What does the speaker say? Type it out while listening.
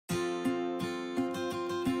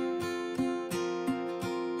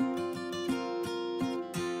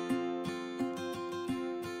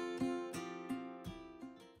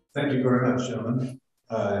Thank you very much, gentlemen.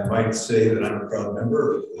 I might say that I'm a proud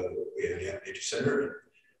member of the Indiana Nature Center.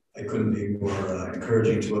 I couldn't be more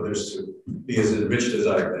encouraging to others to be as enriched as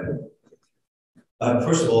I've been.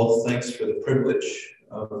 First of all, thanks for the privilege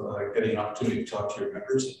of getting an opportunity to talk to your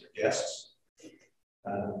members and your guests.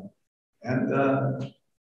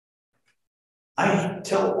 I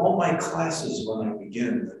tell all my classes when I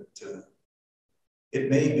begin that it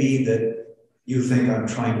may be that you think I'm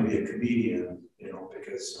trying to be a comedian,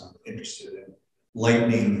 because I'm interested in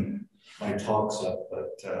lightening my talks up,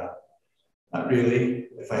 but not really.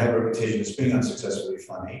 If I have a reputation as being unsuccessfully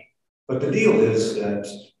funny. But the deal is that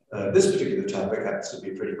this particular topic happens to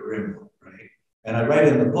be pretty grim, right? And I write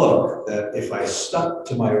in the book that if I stuck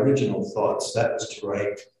to my original thoughts, that was to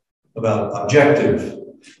write about objective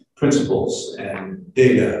principles and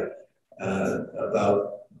data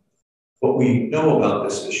about what we know about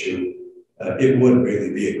this issue, it would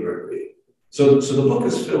really be a grim read. So the book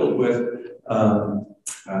is filled with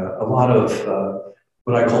a lot of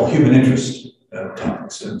what I call human interest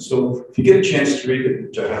topics. And so if you get a chance to read it,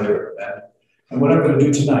 which I highly recommend, and what I'm going to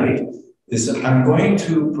do tonight is that I'm going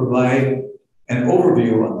to provide an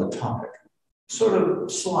overview on the topic, sort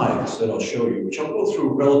of slides that I'll show you, which I'll go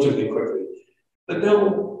through relatively quickly, but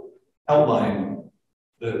they'll outline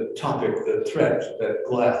the topic, the threat that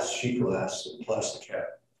glass, sheet glass, and plastic have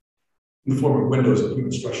in the form of windows and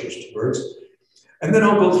human structures to birds. And then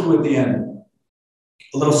I'll go through at the end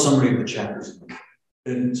a little summary of the chapters.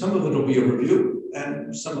 And some of it will be a review,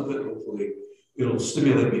 and some of it, hopefully, it'll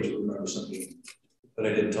stimulate me to remember something that I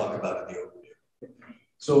didn't talk about in the overview.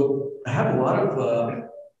 So I have a lot of,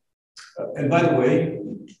 and by the way,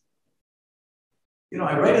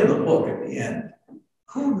 I write in the book at the end,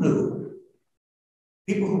 who knew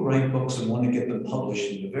people who write books and want to get them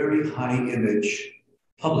published in a very high image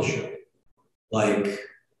publisher, like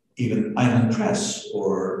even Island Press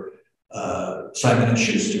or Simon and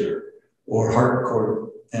Schuster or Harcourt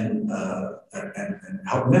and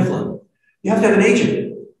Houghton Mifflin. You have to have an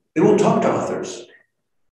agent. They won't talk to authors.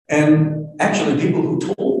 And actually, people who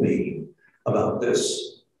told me about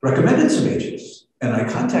this recommended some agents, and I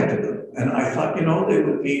contacted them, and I thought, they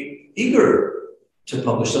would be eager to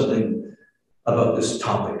publish something about this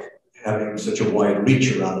topic, having such a wide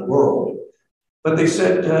reach around the world. But they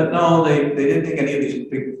said, no, they didn't think any of these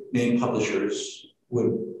big name publishers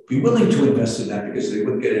would be willing to invest in that because they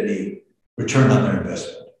wouldn't get any return on their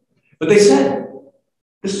investment. But they said,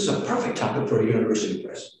 this is a perfect topic for a university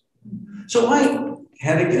press. So I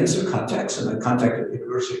had again some contacts, and I contacted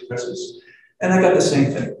university presses, and I got the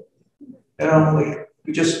same thing.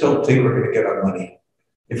 We just don't think we're going to get our money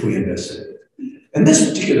if we invest in it. And this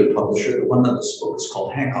particular publisher, the one that this book is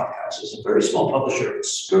called Hancock House, is a very small publisher in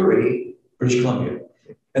Scurry, British Columbia.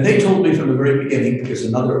 And they told me from the very beginning, because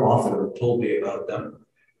another author told me about them,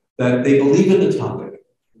 that they believe in the topic.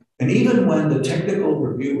 And even when the technical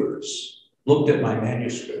reviewers looked at my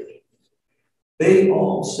manuscript, they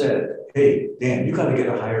all said, hey, Dan, you got to get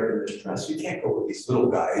a higher image press. You can't go with these little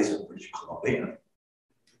guys in British Columbia.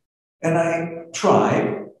 And I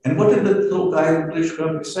tried. And what did the little guy in British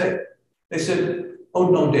Columbia say? They said, oh,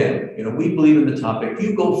 no, Dan, we believe in the topic.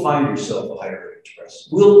 You go find yourself a higher image press.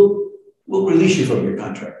 We'll release you from your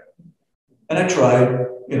contract. And I tried,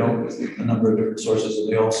 with a number of different sources, and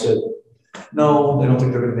they all said, no, they don't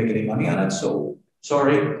think they're going to make any money on it, so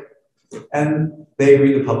sorry. And they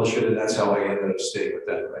agreed to publish it, and that's how I ended up staying with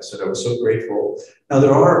them. I said I was so grateful. Now,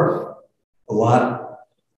 there are a lot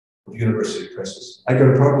of university presses. I could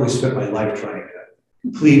have probably spent my life trying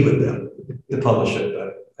to plead with them to publish it,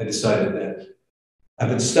 but I decided that I've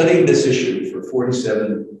been studying this issue for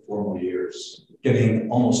 47 formal years, getting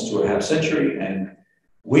almost to a half century, and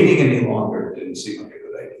waiting any longer didn't seem like a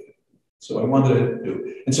good idea. So I wanted to do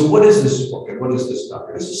it. And so what is this book and what is this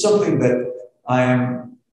topic? This is something that I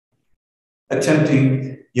am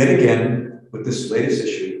attempting yet again with this latest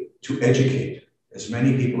issue to educate as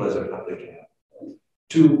many people as I possibly can,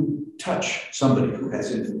 to touch somebody who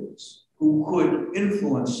has influence, who could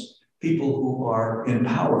influence people who are in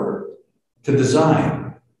power to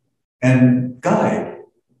design and guide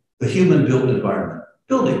the human-built environment.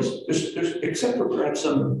 Buildings, there's except for perhaps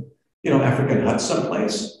some, African huts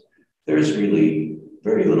someplace, there's really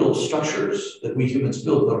very little structures that we humans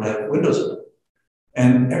build that don't have windows in them.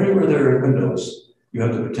 And everywhere there are windows, you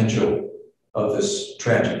have the potential of this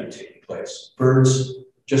tragedy taking place. Birds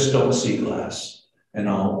just don't see glass, and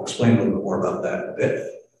I'll explain a little bit more about that in a bit.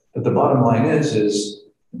 But the bottom line is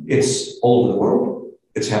it's all over the world.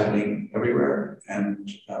 It's happening everywhere,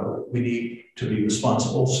 and we need to be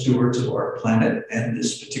responsible stewards of our planet and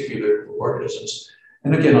this particular organisms.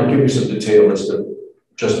 And again, I'll give you some detail as to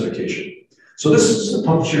justification. So this is the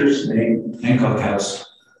publisher's name, Hancock House.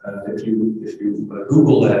 If you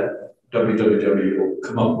Google that, www will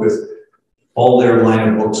come up with all their line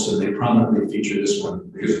of books, and they prominently feature this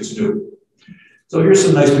one because it's new. So here's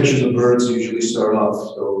some nice pictures of birds. They usually start off,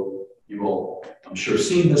 so you've all, I'm sure,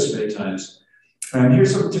 seen this many times. And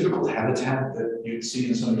here's some typical habitat that you'd see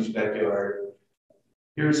in somebody's backyard.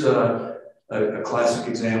 Here's a classic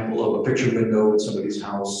example of a picture window in somebody's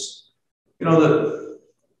house. You know, the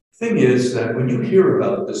thing is that when you hear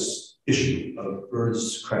about this issue of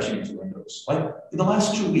birds crashing into windows, like in the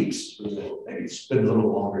last 2 weeks, maybe it's been a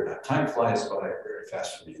little longer now. Time flies by very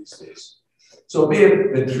fast for me these days. So it may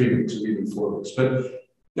have been 3 weeks or even 4 weeks, but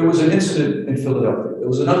there was an incident in Philadelphia. There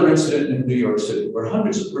was another incident in New York City where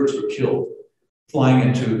hundreds of birds were killed flying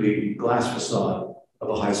into the glass facade of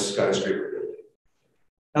a high skyscraper building.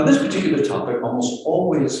 Now, this particular topic almost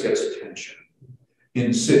always gets attention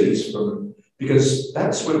in cities because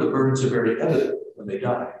that's where the birds are very evident when they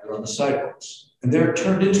die. They're on the sidewalks. And they're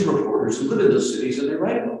turned into reporters who live in those cities and they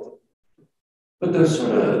write about them. But the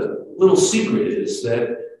sort of little secret is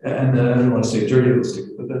that, and I don't want to say dirty little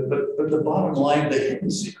secret, but the bottom line, the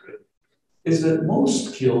hidden secret, is that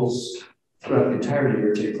most kills throughout the entire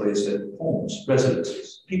year take place at homes,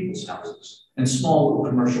 residences, people's houses, and small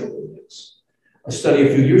commercial buildings. A study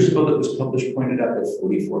a few years ago that was published pointed out that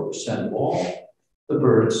 44% of all the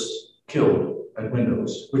birds killed at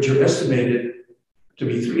windows, which are estimated to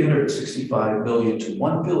be 365 million to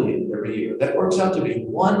 1 billion every year. That works out to be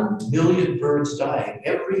 1 million birds dying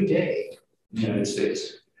every day in the United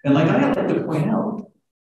States. And like I like to point out,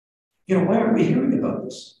 you know, why aren't we hearing about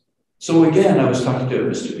this? So again, I was talking to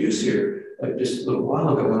Mr. Buse here just a little while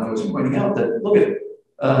ago when I was pointing out that, look at,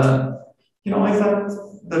 you know, I thought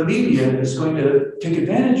the media is going to take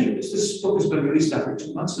advantage of this. This book has been released after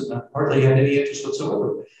 2 months and I've hardly had any interest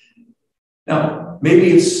whatsoever. Now, maybe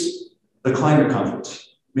it's the climate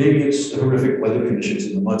conference. Maybe it's the horrific weather conditions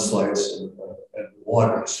and the mudslides and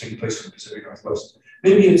water that's taking place in the Pacific Northwest.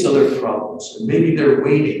 Maybe it's other problems. And maybe they're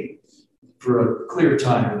waiting for a clear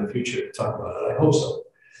time in the future to talk about it. I hope so.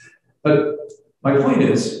 But my point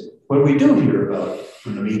is, when we do hear about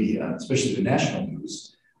from the media, especially the national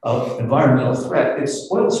news, of environmental threat,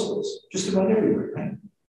 it's oil spills just about everywhere, right?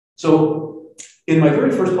 So in my very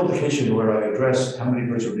first publication where I addressed how many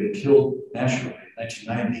birds were being killed nationally in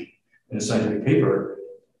 1990 in a scientific paper,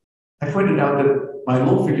 I pointed out that my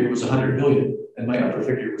low figure was 100 million and my upper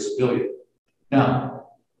figure was 1 billion. Now,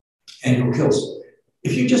 annual kills.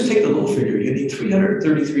 If you just take the low figure, you need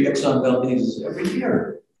 333 Exxon Valdez's every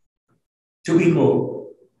year to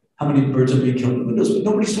equal how many birds are being killed in windows, but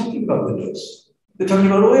nobody's talking about windows. They're talking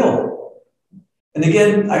about oil. And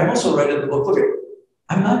again, I also write in the book, look,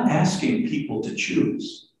 I'm not asking people to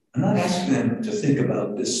choose. I'm not asking them to think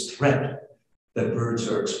about this threat that birds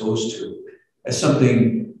are exposed to as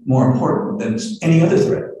something more important than any other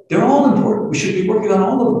threat. They're all important. We should be working on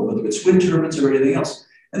all of them, whether it's wind turbines or anything else.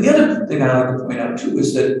 And the other thing I like to point out too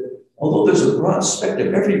is that although there's a broad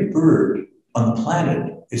spectrum, every bird on the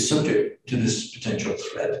planet is subject to this potential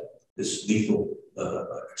threat, this lethal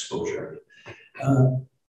exposure.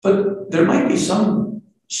 But there might be some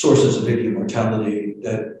sources of avian mortality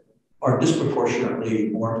that are disproportionately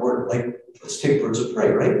more important. Like, let's take birds of prey,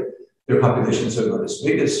 right? Their populations are not as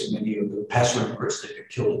big as many of the passerine birds that get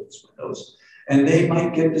killed in these windows. And they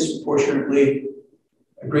might get disproportionately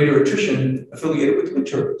a greater attrition affiliated with wind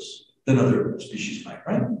turbines than other species might,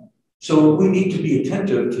 right? So we need to be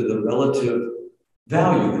attentive to the relative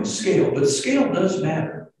value and scale, but scale does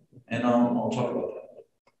matter. And I'll talk about that.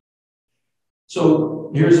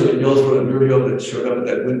 So here's a yellow-throated vireo that showed up at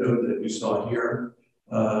that window that you saw here.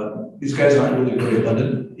 These guys aren't really very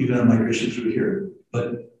abundant, even on migration through here,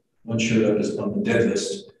 but one showed up as on the dead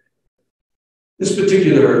list. This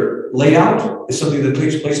particular layout is something that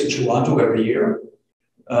takes place in Toronto every year.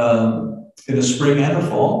 In the spring and the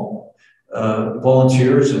fall,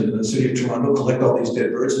 volunteers in the city of Toronto collect all these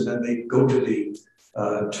dead birds, and then they go to the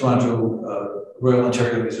Toronto Royal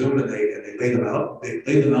Ontario Museum and they lay them out. They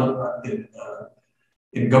lay them out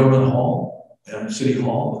in Government Hall, City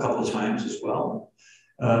Hall, a couple of times as well.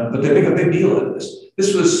 But they make a big deal out of this.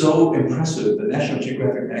 This was so impressive that National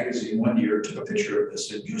Geographic magazine one year took a picture of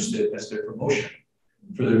this and used it as their promotion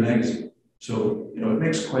for their magazine. So, you know, it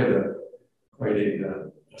makes quite a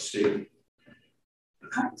statement. The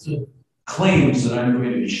kinds of claims that I'm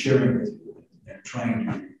going to be sharing with you and trying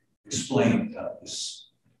to explain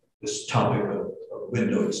this topic of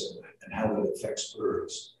windows and how it affects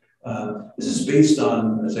birds. This is based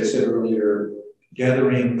on, as I said earlier,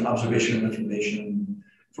 gathering observational information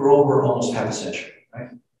for over almost half a century, right?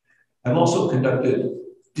 I've also conducted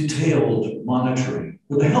detailed monitoring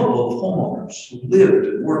with the help of homeowners who lived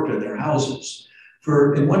and worked in their houses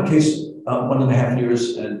for, in one case, 1.5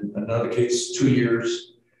 years, and another case, 2 years.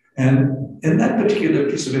 And in that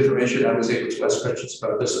particular piece of information, I was able to ask questions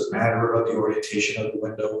about, does it matter about the orientation of the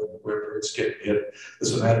window and where birds get hit?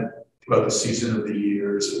 Does it matter about the season of the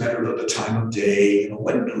year? Does it matter about the time of day? You know,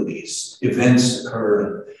 when do these events occur?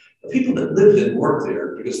 And the people that lived and worked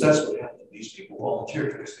there, because that's what happened. These people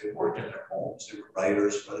volunteered because they worked in their homes. They were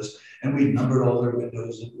writers, brothers, and we numbered all their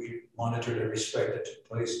windows and we monitored every strike that took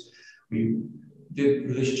place. We did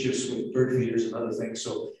relationships with bird feeders and other things.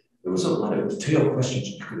 So there was a lot of detailed questions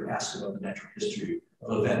you could ask about the natural history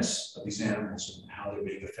of events of these animals and how they're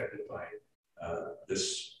being affected by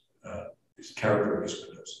this character of these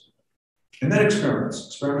windows. And then experiments.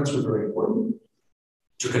 Experiments were very important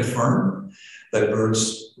to confirm that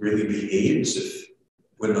birds really behave as if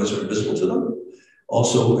windows are invisible to them.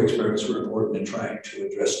 Also, experiments were important in trying to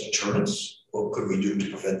address deterrents. What could we do to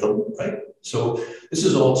prevent them, right? So this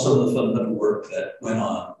is all some of the fundamental work that went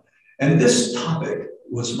on. And this topic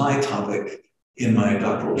was my topic in my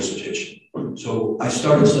doctoral dissertation. So I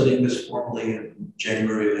started studying this formally in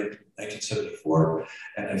January of 1974,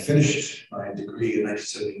 and I finished my degree in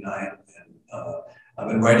 1979, and I've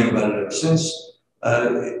been writing about it ever since.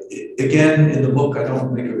 Again, in the book, I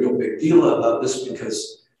don't make a real big deal about this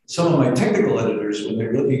because some of my technical editors, when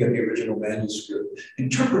they're looking at the original manuscript,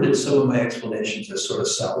 interpreted some of my explanations as sort of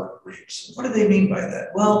sour grapes. What do they mean by that?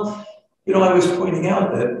 Well, you know, I was pointing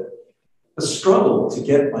out that the struggle to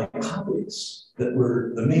get my colleagues that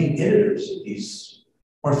were the main editors of these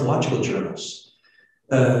ornithological journals,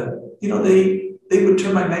 you know, they would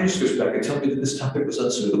turn my manuscripts back and tell me that this topic was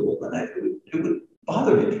unsuitable. And it would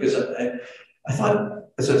bother me because I thought,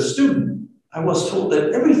 as a student, I was told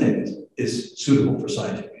that everything is suitable for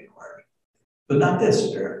scientific inquiry, but not this,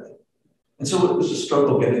 apparently. And so it was a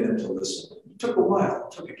struggle getting them to listen. It took a while.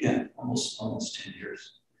 It took, again, almost 10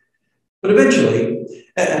 years. But eventually,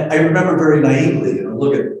 I remember very naively, you know,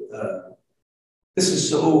 look at, this is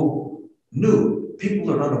so new.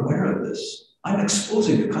 People are unaware of this. I'm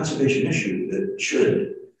exposing a conservation issue that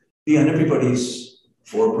should be on everybody's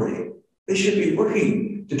forebrain. They should be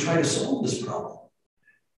working to try to solve this problem.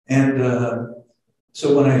 And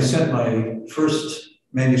so when I sent my first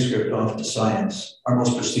manuscript off to Science, our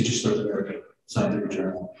most prestigious North American scientific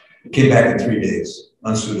journal, it came back in 3 days,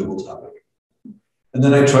 unsuitable topic. And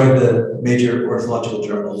then I tried the major ornithological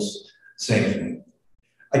journals, same thing.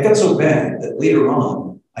 I got so bad that later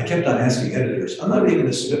on, I kept on asking editors, I'm not even going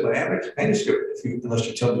to submit my manuscript unless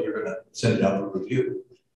you tell me you're going to send it out for review.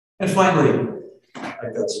 And finally, I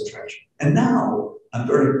got some traction. And now I'm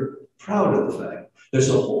very proud of the fact there's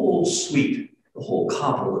a whole suite, a whole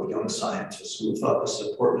couple of young scientists who thought this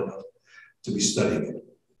was important enough to be studying it.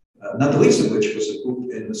 Not the least of which was a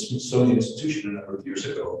group in the Smithsonian Institution a number of years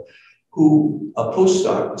ago, who a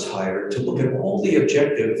postdoc was hired to look at all the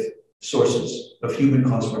objective sources of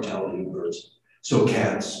human-caused mortality in birds. So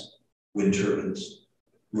cats, wind turbines,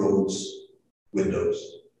 roads, windows.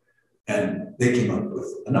 And they came up with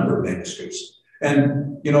a number of manuscripts.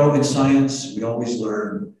 And, you know, in science, we always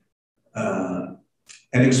learn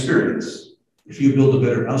and experience. If you build a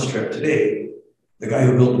better mousetrap today, the guy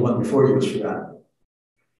who built the one before you was forgotten.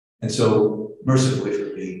 And so, mercifully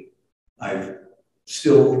for me, I've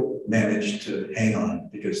still managed to hang on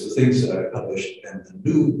because the things that I published and the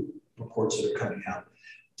new reports that are coming out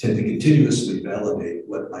tend to continuously validate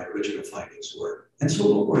what my original findings were. And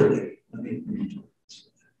so what were they? Let me read you.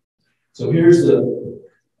 So here's the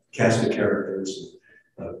cast of characters,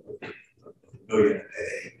 a million a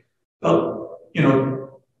day. Well, you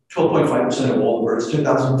know, 12.5% of all the birds,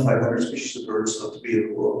 10,500 species of birds thought to be in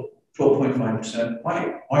the world. 12.5%.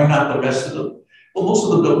 Why not the rest of them? Well, most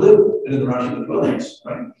of them don't live in the non-human dwellings,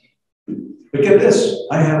 right? But get this,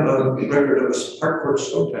 I have a record of a hardcore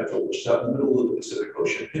stone petrel, which is out in the middle of the Pacific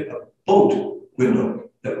Ocean, hit a boat window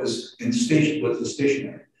that was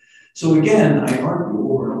stationary. So again, I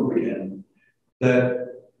argue over and over again that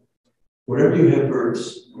wherever you have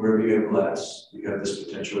birds, wherever you have glass, you have this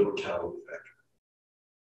potential mortality factor.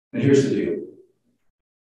 And here's the deal.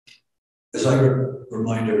 As I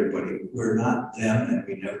remind everybody, we're not them and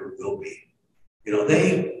we never will be. You know,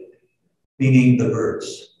 they, meaning the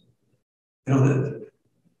birds. You know,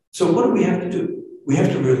 so what do we have to do? We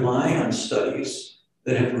have to rely on studies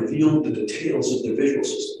that have revealed the details of their visual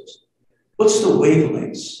systems. What's the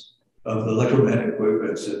wavelengths of the electromagnetic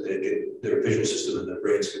wavelengths that their visual system and their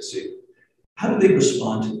brains can see? How do they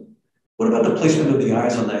respond to it? What about the placement of the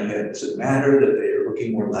eyes on their head? Does it matter that they are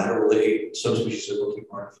looking more laterally? Some species are looking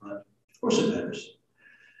more in front. Of course it matters.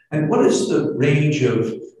 And what is the range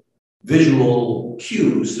of visual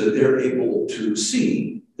cues that they're able to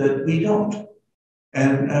see that we don't.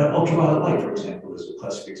 And ultraviolet light, for example, is a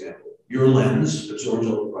classic example. Your lens absorbs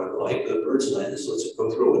ultraviolet light, the bird's lens lets it go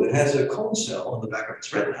through, and it has a cone cell on the back of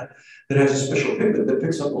its retina that has a special pigment that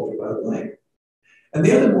picks up ultraviolet light. And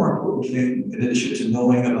the other more important thing, in addition to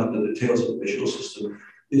knowing about the details of the visual system,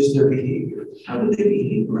 is their behavior. How do they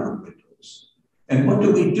behave around windows? And what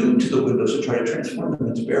do we do to the windows to try to transform them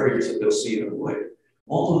into barriers that they'll see and avoid?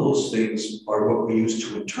 All of those things are what we use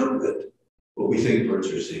to interpret what we think birds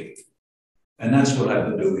are seeing. And that's what I've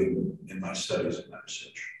been doing in my studies and my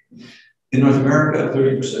research. In North America,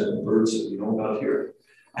 30% of birds that we know about here,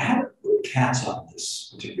 I haven't put cats on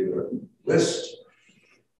this particular list.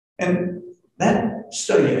 And that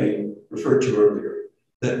study I referred to earlier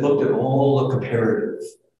that looked at all the comparative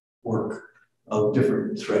work of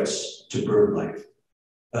different threats to bird life,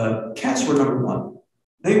 cats were number one.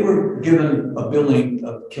 They were given a billing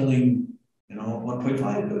of killing,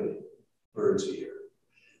 1.5 billion birds a year.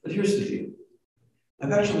 But here's the deal.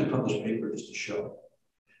 I've actually published papers to show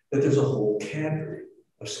that there's a whole cadre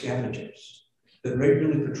of scavengers that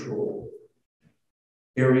regularly patrol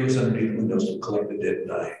areas underneath windows to collect the dead and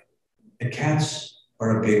dying. And cats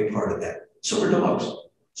are a big part of that. So are dogs,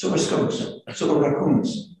 so are skunks, so are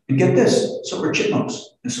raccoons. And get this, so are chipmunks,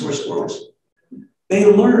 and so are squirrels. They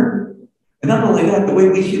learn. And not only that, the way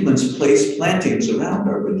we humans place plantings around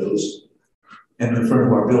our windows and in front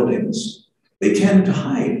of our buildings, they tend to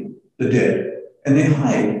hide the dead. And they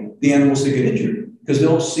hide the animals that get injured because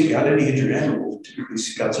they'll seek out any injured animal, typically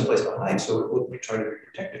seek out someplace to hide, so it will try to be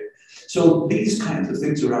protected. So these kinds of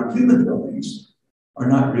things around human buildings are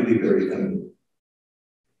not really very evident.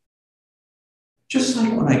 Just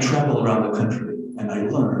like when I travel around the country and I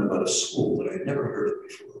learn about a school that I'd never heard of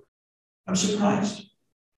before, I'm surprised.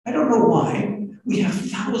 I don't know why. We have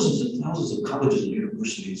thousands and thousands of colleges and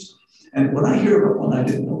universities, and when I hear about one I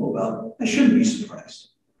didn't know about, I shouldn't be surprised.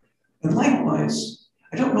 And likewise,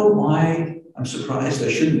 I don't know why I'm surprised, I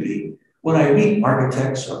shouldn't be, when I meet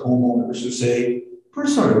architects or homeowners who say,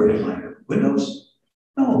 birds aren't already flying windows.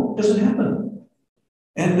 No, it doesn't happen.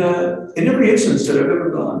 And in every instance that I've ever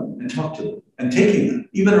gone and talked to them and taken them,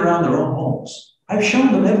 even around their own homes, I've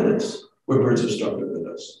shown them evidence where birds have struck their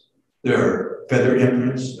windows. There are feather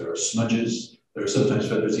imprints, there are smudges, there are sometimes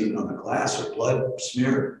feathers even on the glass or blood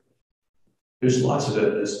smear. There's lots of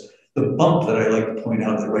evidence. The bump that I like to point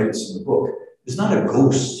out that I write this in the book is not a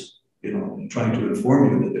ghost, trying to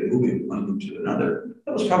inform you that they're moving one room to another.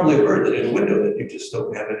 That was probably a bird that hit a window that you just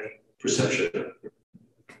don't have any perception of.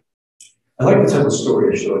 I like to tell the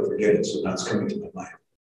story so I forget it, so now it's coming to my mind.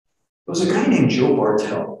 There was a guy named Joe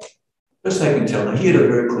Bartel. Best I can tell, now he had a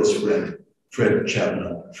very close friend, Fred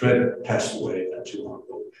Chapman. Fred passed away not too long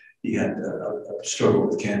ago. He had a struggle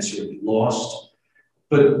with cancer and he lost.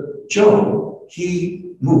 But Joe,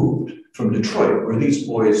 he moved from Detroit, where these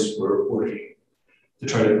boys were working to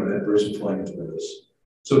try to prevent birds from flying into windows.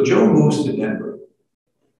 So Joe moves to Denver,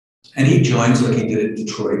 and he joins, like he did in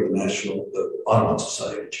Detroit, the Audubon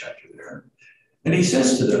Society chapter there. And he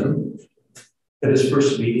says to them at his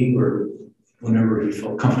first meeting, or whenever he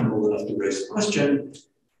felt comfortable enough to raise the question,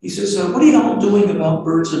 he says, what are you all doing about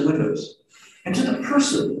birds and windows? And to the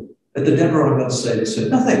person at the Denver Audubon Society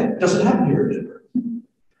said, nothing, it doesn't happen here in Denver.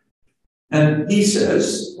 And he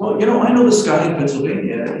says, well, I know this guy in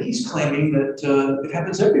Pennsylvania, he's claiming that it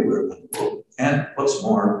happens everywhere in the world. And what's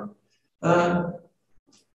more,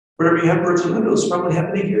 wherever you have birds and windows, it's probably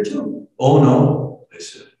happening here too. Oh no, they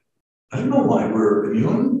said. I don't know why we're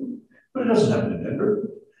immune, but it doesn't happen in Denver.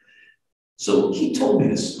 So he told me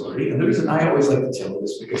this story, and the reason I always like to tell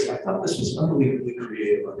this because I thought this was unbelievably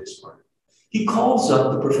creative on his part. He calls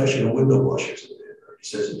up the professional window washers in Denver. He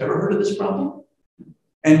says, ever heard of this problem?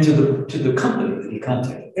 And to the company that he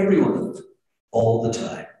contacted, every one of them, all the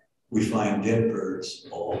time, we find dead birds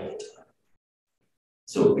all the time.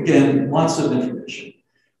 So again, lots of information.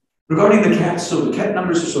 Regarding the cats, so the cat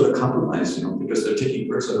numbers are sort of compromised, because they're taking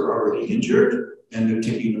birds that are already injured, and they're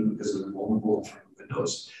taking them because they're vulnerable in front of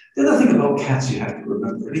windows. The other thing about cats you have to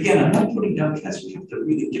remember, and again, I'm not putting down cats, we have to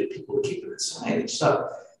really get people to keep them inside and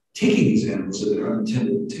stop taking these animals that they're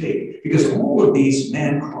unintended to take, because all of these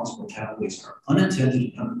man-caused mortalities are unintended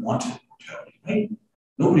and unwanted mortality, right?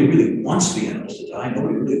 Nobody really wants the animals to die.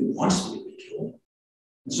 Nobody really wants them to be killed.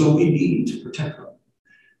 And so we need to protect them.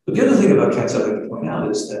 But the other thing about cats I'd like to point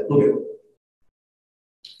out is that, look at them.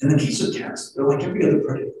 In the case of cats, they're like every other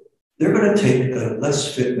predator. They're going to take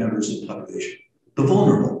less fit members of the population, the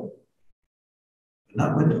vulnerable, but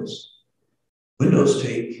not windows. Windows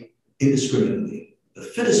take indiscriminately the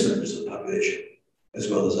fittest members of the population, as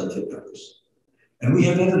well as unfit members. And we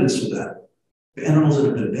have evidence for that. The animals that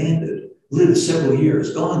have been abandoned, lived several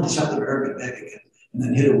years, gone to South America and back again, and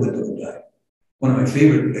then hit a window and died. One of my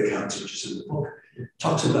favorite accounts, which is in the book,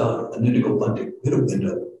 talks about an indigo bunting hit a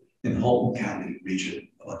window in Halton County region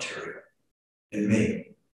of Ontario in May.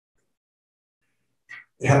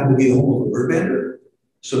 It happened to be the home of a bird bander.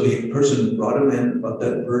 So the person brought him in, brought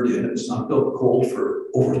that bird in. It was knocked out cold for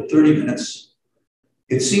over 30 minutes.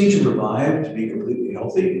 It seemed to revive, to be completely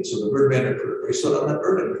healthy. And so the bird bander put a bracelet on that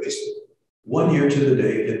bird and released it. 1 year to the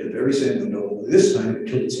day, it hit the very same window. This time it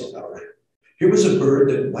killed itself outright. Here was a bird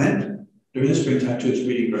that went during the springtime to its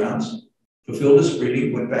breeding grounds, fulfilled its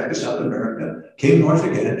breeding, went back to South America, came north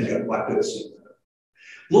again, and got whacked at the same time.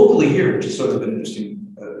 Locally here, which is sort of an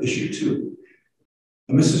interesting issue too,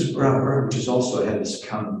 Mrs. Brower, which is also, I had this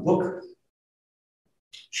account in the book,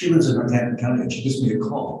 she lives in Northampton County, and she gives me a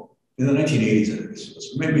call in the 1980s, I guess it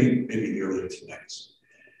was, maybe the early 1990s.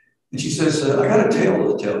 And she says, I got a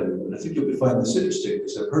tale to tell you, and I think you'll find this interesting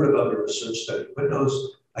because I've heard about your research study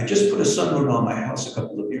windows. I just put a sunroom on my house a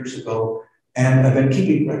couple of years ago, and I've been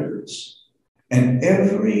keeping records. And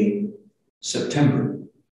every September,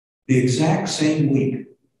 the exact same week,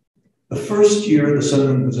 the first year the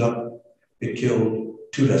sunroom was up, it killed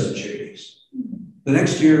 2 dozen chickadees. The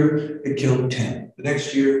next year, it killed 10. The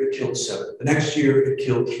next year, it killed 7. The next year, it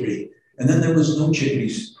killed 3. And then there was no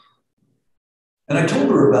chickadees. And I told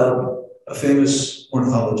her about a famous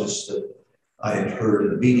ornithologist that I had heard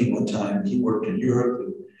in a meeting one time. He worked in Europe,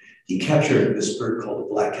 and he captured this bird called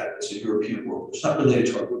the blackcap. It's a European warbler. It's not related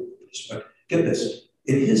to our bird, but get this.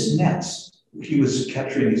 In his nets, he was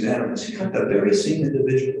capturing these animals. He caught the very same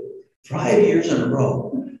individual 5 years in a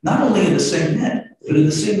row, not only in the same net, but in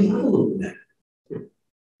the same level of the net.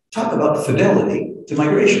 Talk about fidelity to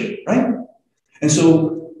migration, right? And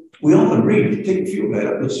so we often read, if you take a field guide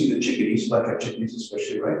up, you'll see the chickadees, black-eyed chickadees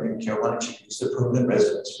especially, right? Maybe Carolina chickadees, they're permanent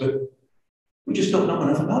residents, but we just don't know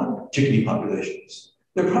enough about chickadee populations.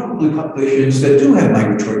 They're probably populations that do have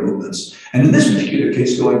migratory movements. And in this particular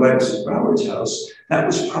case, going by Mrs. Broward's house, that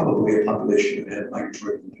was probably a population that had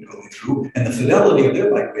migratory movement going through, and the fidelity of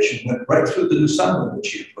their migration went right through the new sunroom that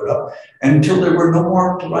she had put up until there were no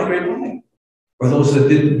more to migrate by. Or those that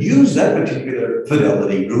didn't use that particular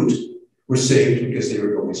fidelity route were saved because they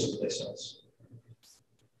were going someplace else.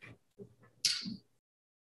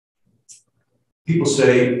 People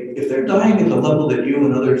say, if they're dying at the level that you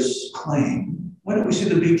and others claim, why don't we see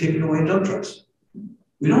them being taken away in dump trucks?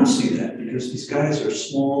 We don't see that because these guys are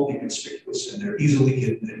small, inconspicuous, and they're easily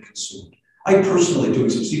hidden and consumed. I personally, doing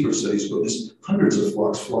some secret studies, where there's hundreds of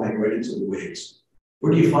flocks flying right into the waves.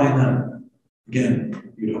 Where do you find them?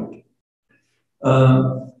 Again, you don't.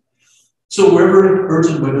 So wherever birds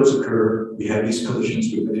and windows occur, we have these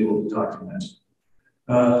collisions we've been able to document.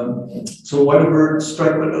 So why do birds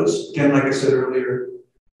strike windows? Again, like I said earlier,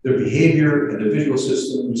 their behavior and the visual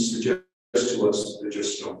systems suggest to us that they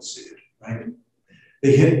just don't see it, right?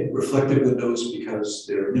 They hit reflective windows because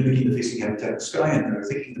they're mimicking the facing habitat of the sky, and they're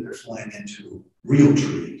thinking that they're flying into real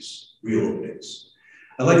trees, real openings.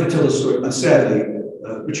 I'd like to tell a story, sadly,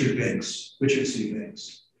 Richard C.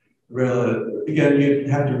 Banks. Again, you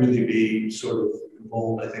have to really be sort of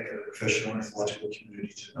involved, I think, in the professional ornithological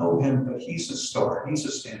community to know him, but he's a star, he's a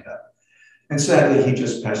standout. And sadly, he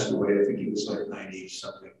just passed away. I think he was like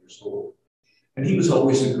 90-something years old. And he was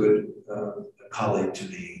always a good colleague to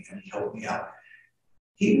me, and he helped me out.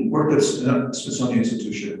 He worked at the Smithsonian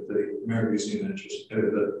Institution at the American Museum of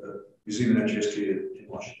Natural History in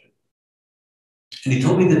Washington. And he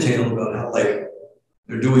told me the tale about how, like,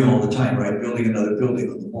 they're doing all the time, right? Building another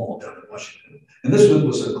building on the mall down in Washington. And this one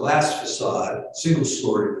was a glass facade,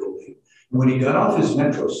 single-story building. And when he got off his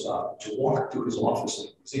metro stop to walk to his office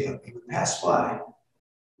at the museum, he would pass by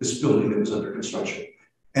this building that was under construction.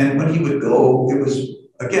 And when he would go, it was,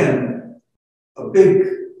 again, a big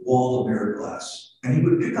wall of mirror glass. And he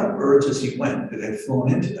would pick up birds as he went that had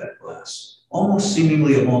flown into that glass, almost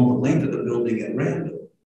seemingly along the length of the building at random.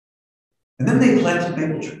 And then they planted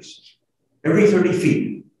maple trees every 30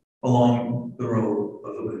 feet along the row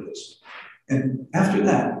of the windows. And after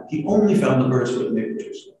that, he only found the birds where the maple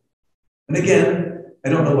trees were. And again, I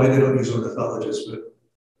don't know why they don't use ornithologists, but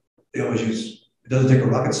they always use, it doesn't take a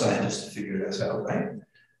rocket scientist to figure this out, right?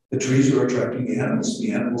 The trees were attracting the animals.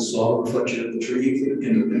 The animals saw a reflection of the tree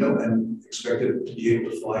in the window and expected to be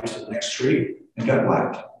able to fly to the next tree and got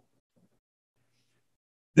whacked.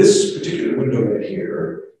 This particular window right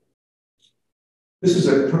here, this is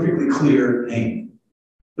a perfectly clear pane.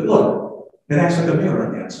 But look, it acts like a mirror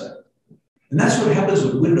on the outside. And that's what happens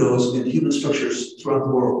with windows in human structures throughout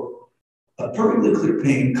the world. A perfectly clear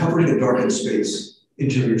pane covering a darkened space,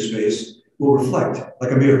 interior space, will reflect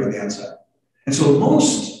like a mirror on the outside. And so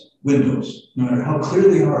most windows, no matter how clear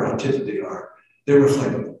they are, how tinted they are, they're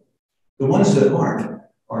reflective. The ones that aren't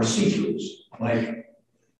are see-throughs, like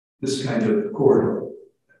this kind of corridor,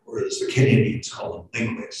 or as the Kenyan call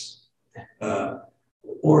them, linkways,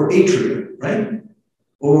 or atria, right?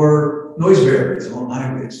 Or noise barriers along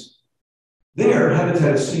highways. Their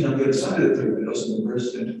habitat is seen on the other side of the clear windows, and the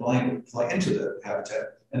birds tend to fly into the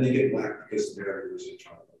habitat, and they get black because the barrier is in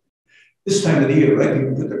front of them. This time of the year, right,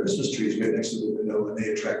 people put their Christmas trees right next to the window, and they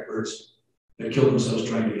attract birds that kill themselves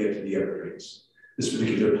trying to get to the evergreens. This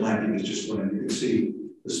particular planting is just one, and you can see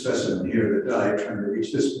the specimen here that died trying to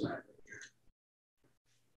reach this plant.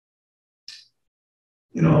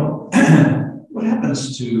 You know, what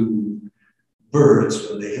happens to birds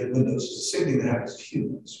when they hit windows is the same thing that happens to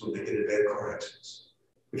humans when they get in bad car accidents.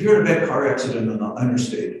 If you're in a bad car accident on an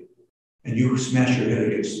interstate and you smash your head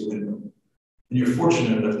against the window, and you're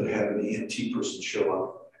fortunate enough to have an EMT person show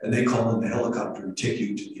up, and they call in the helicopter and take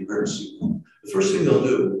you to the emergency room, the first thing they'll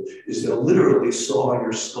do is they'll literally saw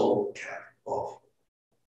your skull cap off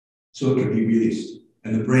so it can be released.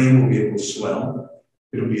 And the brain will be able to swell,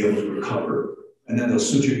 it'll be able to recover, and then they'll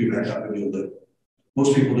suture you back up and you'll live.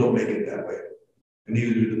 Most people don't make it that way, and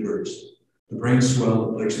neither do the birds. The brain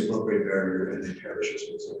swells, it breaks the blood-brain barrier, and they perish as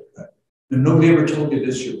a result of that. And nobody ever told you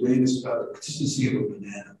this, your brain is about the consistency of a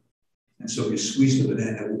banana. And so if you squeeze the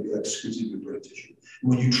banana, it would be like squeezing your brain tissue. And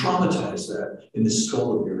when you traumatize that in the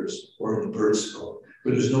skull of yours, or in the bird's skull,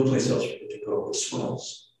 where there's no place else for it to go, it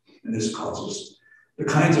swells. And this causes the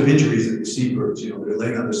kinds of injuries that you see birds, you know, they're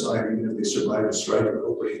laying on the side, even if they survive a strike or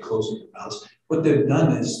opening and closing their mouths. What they've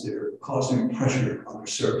done is they're causing pressure on their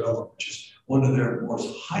cerebellum, which is one of their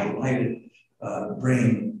most highlighted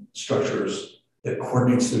brain structures that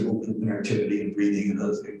coordinates their movement and activity and breathing and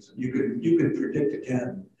other things. And you can predict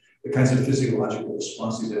again the kinds of physiological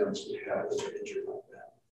responses these animals would have if they're injured like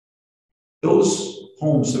that. Those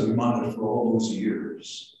homes that we monitored for all those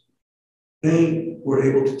years, they were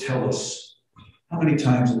able to tell us how many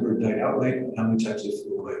times the bird died outright and how many times they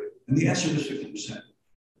flew away. And the answer was 50%.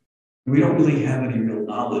 And we don't really have any real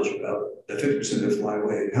knowledge about the 50% that fly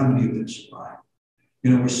away, how many of them survive.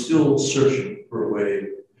 You know, we're still searching for a way.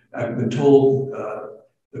 I've been told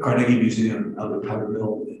the Carnegie Museum out of Powder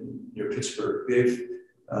Mill near Pittsburgh, they've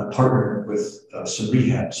partnered with some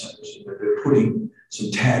rehab centers where they're putting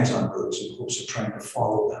some tags on birds in hopes of trying to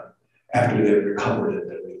follow them after they've recovered and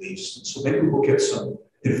been released. And so maybe we'll get some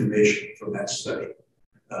information from that study.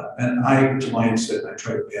 And I, to my extent, I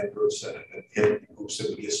try to ban birds that have been hit in hopes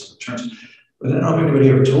that we get some returns. But I don't know if anybody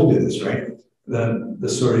ever told you this, right? The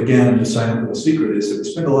sort of, again, the silent little secret is that we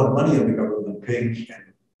spend a lot of money on the government paying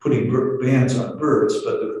and putting bans on birds,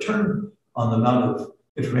 but the return on the amount of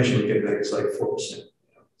information we get back is like 4%.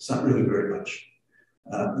 It's not really very much.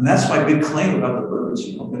 And that's my big claim about the birds.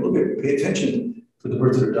 You know, I mean, pay attention to the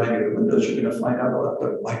birds that are dying at the windows. You're going to find out about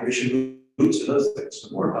the migration routes and other things. So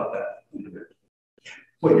more about that in a bit.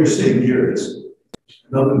 What you're seeing here is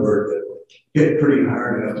an ovenbird that hit pretty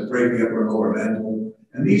hard enough to break the upper and lower mandible.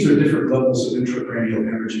 And these are different levels of intracranial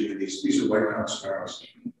hemorrhage in these. These are white-crowned sparrows.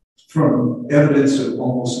 From evidence of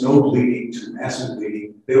almost no bleeding to massive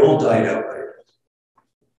bleeding, they all died outright.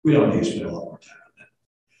 We don't need to spend a lot more time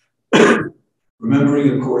on that.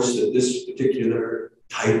 Remembering, of course, that this particular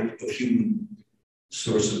type of human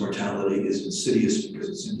source of mortality is insidious because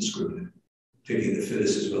it's indiscriminate, taking the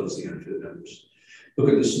fittest as well as the unfit members. Look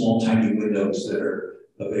at the small, tiny windows that are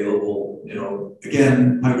available. You know,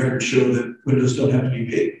 again, my records show that windows don't have to be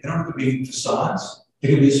big. They don't have to be facades. They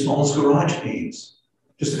can be as small as garage panes,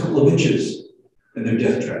 just a couple of inches, and they're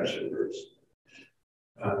death traps for birds.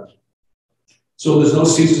 So there's no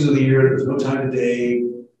seasons of the year, there's no time of day.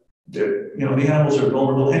 You know, the animals are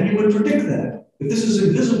vulnerable, and you would predict that. If this is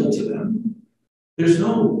invisible to them, there's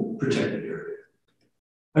no protected area.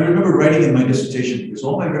 I remember writing in my dissertation, because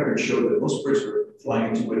all my records showed that most birds were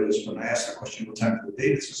flying into windows. When I asked the question, what time of the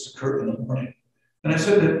day does this occur in the morning? And I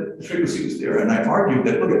said that the frequency was there, and I argued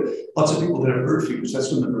that, look at lots of people that have bird fevers,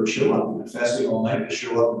 that's when the birds show up. They've been fasting all night, they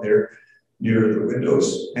show up there near the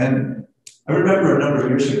windows. And I remember a number of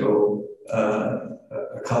years ago,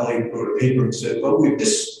 a colleague wrote a paper and said, well, we've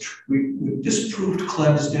disproved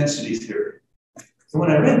Klem's density theory. And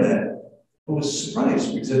when I read that, I was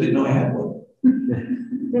surprised because I didn't know I had one.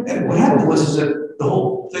 And what happened was that the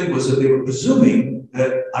whole thing was that they were presuming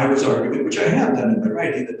that I was arguing, which I have done in my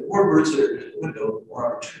writing, that the more birds that are in the window, the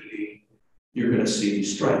more opportunity you're going to see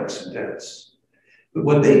strikes and deaths. But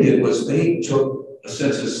what they did was they took a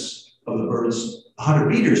census of the birds 100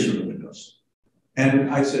 meters from the windows. And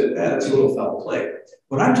I said, that's a little foul play.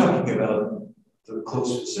 What I'm talking about, the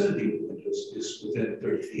close vicinity of the windows, is within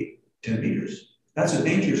 30 feet, 10 meters. That's a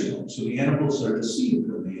danger zone. So the animals are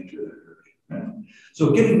deceived when they enter that area. Right?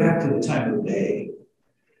 So getting back to the time of day,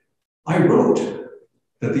 I wrote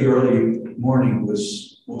that the early morning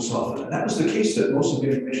was most often. And that was the case that most of the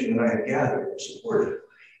information that I had gathered supported.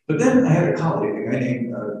 But then I had a colleague, a guy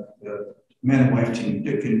named man and wife team,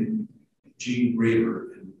 Dick and Jean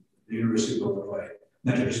Graber in the University of Illinois,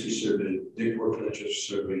 Natural History Survey. Dick worked for Natural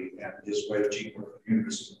History Survey, and his wife Jean worked for the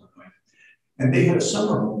University of Illinois. And they had a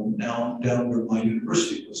summer home down where my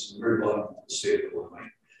university was, in the very bottom of the state of Illinois.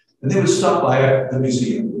 And they would stop by the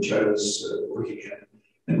museum, which I was working in,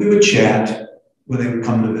 and we would chat when they would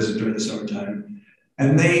come to visit during the summertime.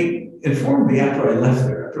 And they informed me after I left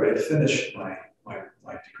there, after I had finished my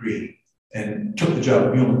degree and took the job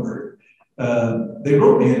at Muhlenberg, they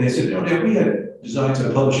wrote me and they said, Dave, we had designs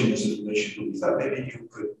on publishing this information, but we thought maybe you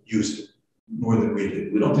could use it more than we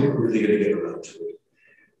did. We don't think we're really going to get around to it.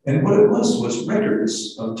 And what it was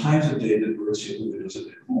records of times of day that birds hit the windows of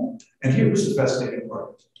their home. And here was the fascinating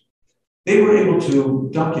part. They were able to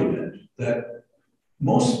document that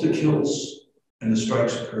most of the kills and the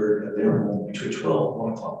strikes occurred at their home between 12 and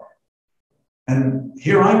 1 o'clock. And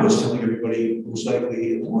here I was telling everybody most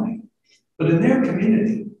likely in the morning. But in their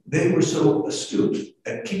community, they were so astute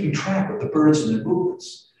at keeping track of the birds and their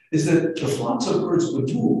movements, is that the flocks of birds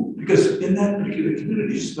would move, because in that particular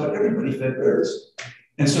community, just about everybody fed birds.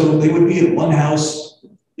 And so they would be at one house,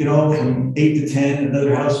 from 8 to 10,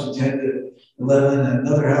 another house from 10 to 11,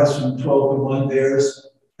 another house from 12 to 1, theirs,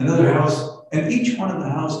 another house. And each one of the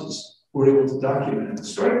houses were able to document the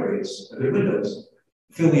strike rates of their windows,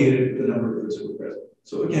 affiliated with the number of birds that were present.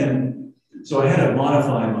 So again, I had to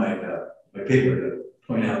modify my paper to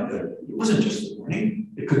point out that it wasn't just the morning.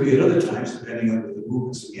 It could be at other times, depending on the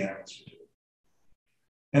movements of the animals were doing.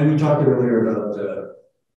 And we talked earlier about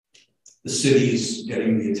the cities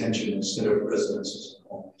getting the attention instead of residences and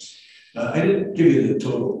homes. I didn't give you the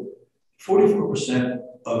total. 44%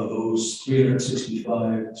 of those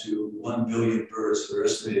 365 to 1 billion birds that are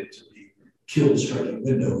estimated to be killed striking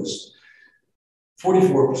windows,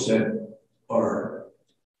 44% are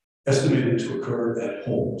estimated to occur at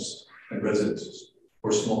homes and residences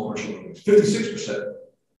or small commercial buildings. 56%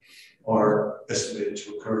 are estimated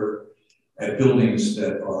to occur at buildings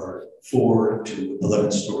that are 4 to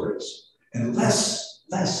 11 stories. And less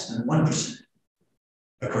than 1%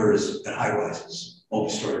 occurs at high-rises,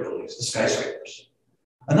 multi-story buildings, the skyscrapers.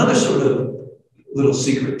 Another sort of little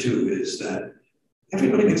secret too is that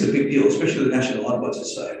everybody makes a big deal, especially the National Audubon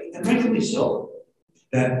Society, and rightfully so,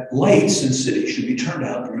 that lights in cities should be turned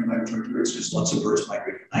out during migratory periods, because lots of birds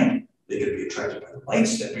migrate at night. They get to be attracted by the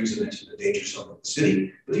lights. That brings them into the danger zone of the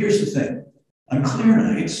city. But here's the thing. On clear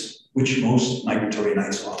nights, which most migratory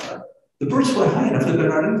nights are, the birds fly high enough that they're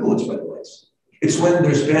not influenced by the lights. It's when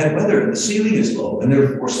there's bad weather and the ceiling is low and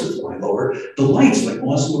they're forced to fly lower, the lights, like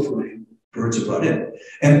moths to a flame, birds are brought in.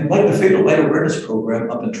 And like the Fatal Light Awareness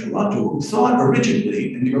Program up in Toronto, who thought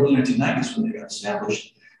originally in the early 1990s when they got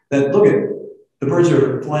established, that look at the birds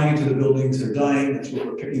are flying into the buildings, they're dying, that's where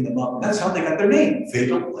we're picking them up. And that's how they got their name,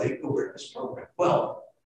 Fatal Light Awareness Program. Well,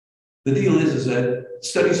 the deal is that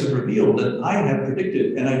studies have revealed that I have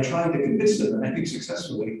predicted, and I tried to convince them, and I think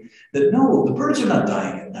successfully, that no, the birds are not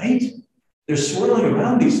dying at night. They're swirling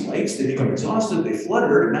around these lights, they become exhausted, they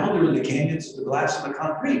flutter, and now they're in the canyons, the glass, and the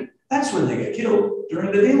concrete. That's when they get killed,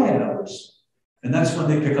 during the daylight hours. And that's when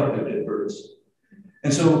they pick up their dead birds.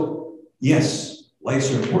 And so, yes,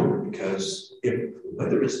 lights are important, because if the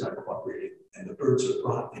weather is not cooperating and the birds are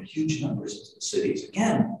brought in huge numbers into the cities,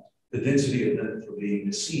 again, the density of them for being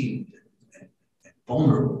deceived and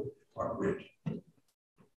vulnerable are great.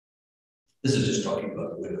 This is just talking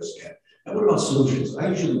about the windows again. Now, what about solutions? I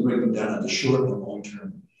usually break them down into short and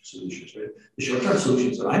long-term solutions, right? The short-term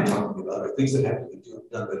solutions that I'm talking about are things that have to be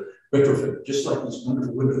done with retrofit, just like these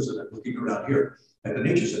wonderful windows that I'm looking around here at the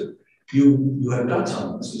Nature Center. You have dots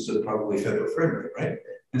on them. This is probably federal friendly, right?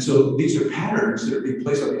 And so these are patterns that are being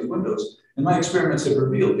placed on these windows. And my experiments have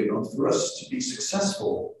revealed, for us to be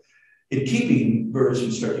successful in keeping birds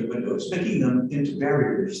from striking windows, making them into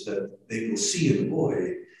barriers that they will see and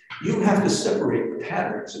avoid, you have to separate the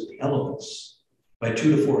patterns of the elements by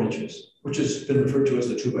 2 to 4 inches, which has been referred to as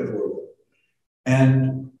the 2x4 rule.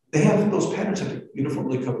 And those patterns have to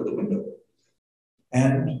uniformly cover the window.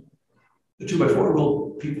 And the 2x4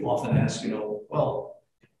 rule, people often ask,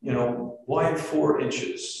 why 4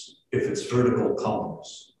 inches if it's vertical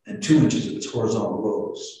columns and 2 inches if it's horizontal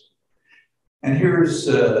rows? And here's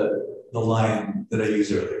the line that I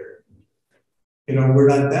used earlier. We're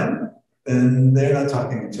not them, and they're not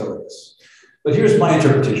talking until us. But here's my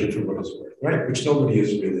interpretation for what it's worth, right? Which nobody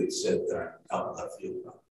has really said that I'm out in left field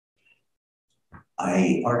about.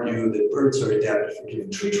 I argue that birds are adapted for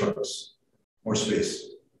giving tree trunks more space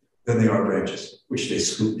than they are branches, which they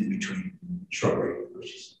scoot in between shrubbery and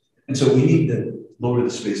bushes. And so we need to lower the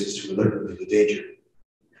spaces to eliminate the danger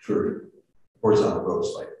for horizontal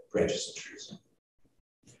growths like branches and trees.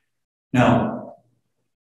 Now,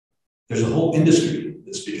 there's a whole industry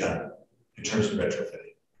that's begun in terms of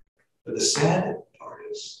retrofitting. But the sad part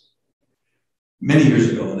is, many years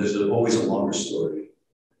ago, and there's always a longer story,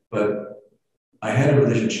 but I had a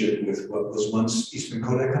relationship with what was once Eastman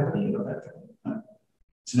Kodak Company, you know that company? Huh?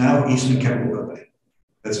 It's now Eastman Chemical Company.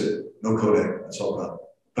 That's it, no Kodak, that's all gone.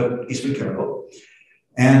 But Eastman Chemical.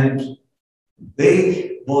 And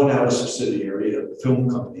they bought out a subsidiary of a film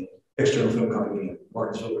company, external film company in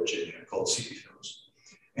Martinsville, Virginia, called CP Films.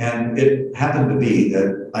 And it happened to be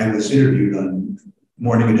that I was interviewed on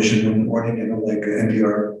Morning Edition one morning, you know, like an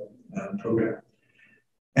NPR program.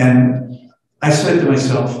 And I said to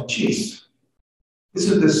myself, geez,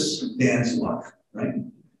 isn't this Dan's luck, right?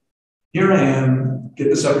 Here I am, get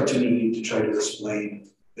this opportunity to try to explain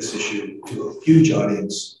this issue to a huge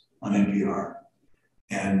audience on NPR.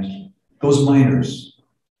 And those miners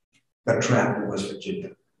got trapped in West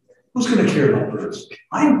Virginia. Who's going to care about birds?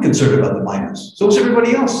 I'm concerned about the miners. So is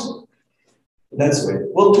everybody else. That's the way.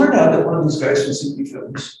 Well, it turned out that one of these guys from CP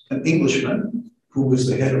Films, an Englishman who was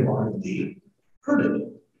the head of R&D, heard it.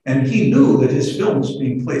 And he knew that his films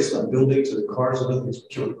being placed on buildings and cars and other things would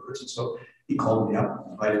kill the birds. And so he called me up,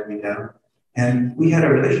 invited me down. And we had a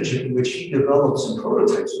relationship in which he developed some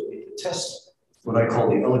prototypes with me to test what I call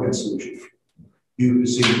the elegant solution. You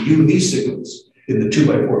see UV signals in the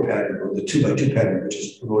 2x4 pattern or the 2x2 pattern, which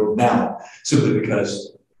is promoted now, simply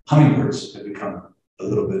because hummingbirds have become a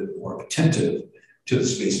little bit more attentive to the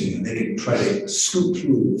spacing, and they can try to scoot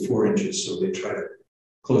through the 4 inches, so they try to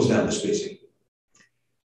close down the spacing.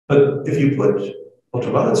 But if you put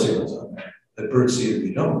ultraviolet signals on there that birds see and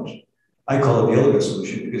we don't, I call it the elegant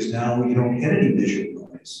solution, because now you don't get any visual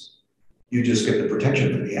noise. You just get the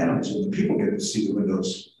protection for the animals, and the people get to see the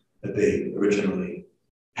windows that they originally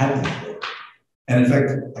had them for. And in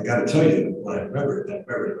fact, I got to tell you what I remember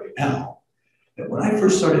it right now, that when I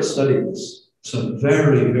first started studying this, some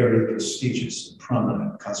very, very prestigious and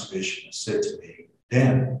prominent conservationists said to me,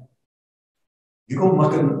 Dan, you go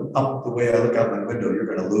mucking up the way I look out my window, you're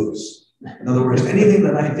going to lose. In other words, anything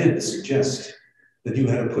that I did to suggest that you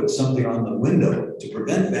had to put something on the window to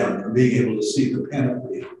prevent them from being able to see the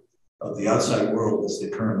panoply of the outside world as they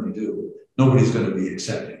currently do, nobody's going to be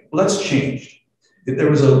accepting. Well, that's changed.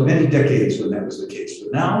 There was many decades when that was the case,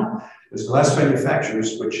 but now there's glass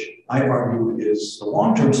manufacturers, which I argue is the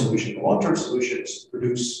long-term solution. The long-term solution is to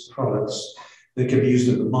produce products that can be used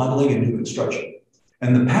in remodeling and new construction.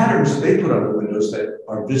 And the patterns that they put on the windows that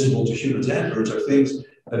are visible to humans and birds are things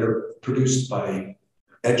that are produced by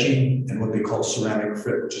etching and what they call ceramic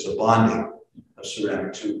frit, which is a bonding of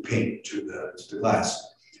ceramic to paint to the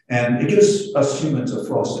glass. And it gives us humans a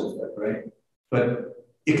frosted effect, right? But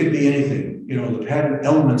it could be anything. You know, the pattern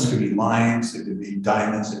elements could be lines, it could be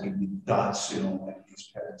diamonds, it could be dots, you know, like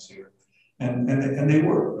these patterns here. And they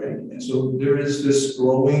work, right? And so there is this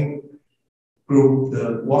growing group,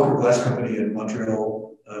 the Walker Glass Company in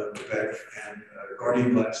Montreal, Quebec, and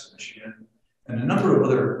Guardian Glass in Michigan, and a number of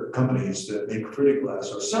other companies that make pretty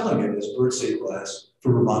glass are selling it as bird-safe glass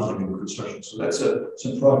for remodeling and construction. So that's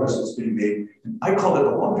some progress that's being made. And I call it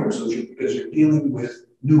a long-term solution because you're dealing with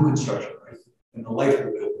new construction, right? And the life of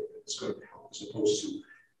the building is going to help as opposed to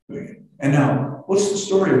doing it. And now, what's the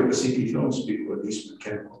story with the CP Films people at Eastman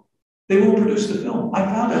Chemical? They won't produce the film. I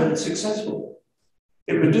found out it's successful.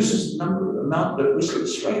 It reduces the amount of risk of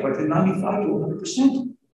strike by 95 to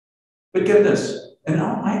 100%. But get this, and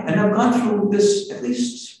I've gone through this at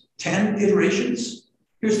least 10 iterations.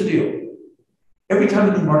 Here's the deal. Every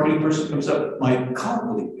time a new marketing person comes up, my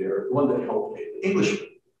colleague there, the one that helped me, the Englishman,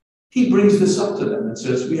 he brings this up to them and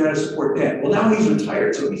says, we had to support Dan. Well, now he's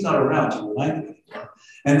retired, so he's not around to remind them anymore.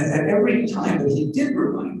 And at every time that he did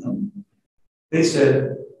remind them, they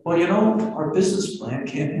said, well, you know, our business plan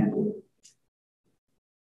can't handle it.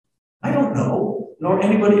 I don't know, nor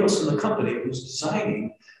anybody else in the company who's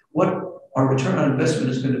designing what our return on investment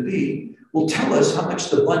is going to be will tell us how much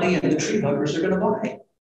the bunny and the tree huggers are going to buy.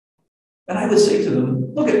 And I would say to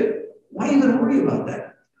them, look at, why are you going to worry about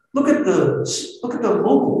that? Look at the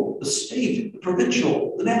local, the state, the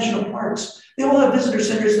provincial, the national parks. They all have visitor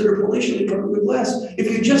centers that are palatially covered with glass.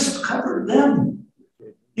 If you just covered them,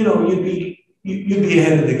 you know, you'd be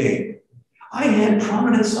ahead of the game. I had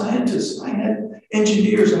prominent scientists, I had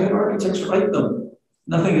engineers, I had architects write them.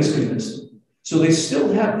 Nothing has convinced them. So they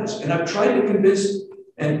still have this. And I've tried to convince,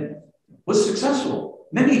 and was successful,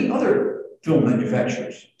 many other film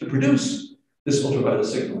manufacturers to produce this ultraviolet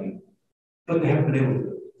signaling, but they haven't been able to do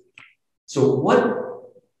it. So what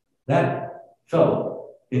that fellow,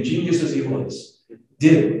 ingenious as he was,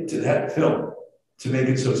 did to that film to make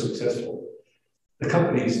it so successful, the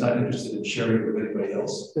company is not interested in sharing it with anybody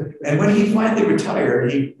else. And when he finally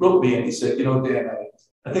retired, he wrote me and he said, you know, Dan,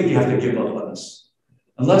 I think you have to give up on us.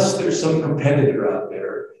 Unless there's some competitor out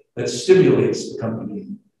there that stimulates the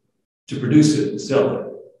company to produce it and sell it,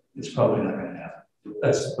 it's probably not going to happen.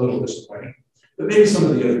 That's a little disappointing. But maybe some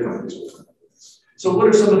of the other companies will come up with this. So what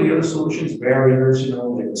are some of the other solutions? Barriers, you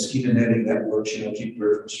know, like mosquito netting that works, you know, keep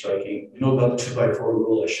bird from striking. You know about the 2x4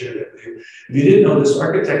 rule, I shared it with you. If you didn't know this,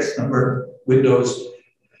 architects number windows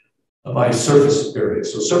by surface area.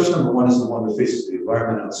 So surface number 1 is the one that faces the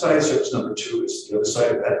environment outside. Surface number 2 is the other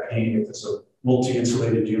side of that pane. If it's a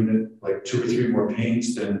multi-insulated unit, like 2 or 3 more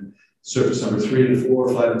panes, then surface number 3 to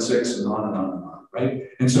 4, 5, and 6, and on and on and on, right?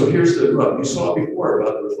 And so here's the rub. You saw before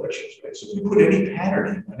about the reflections, right? So if you put any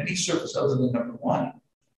patterning on any surface other than number 1,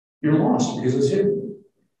 you're lost because it's hidden.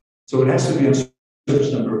 So it has to be on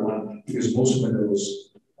surface number 1 because most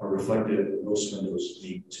windows are reflective and most windows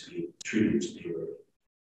need to be treated to be eroded.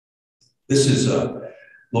 This is a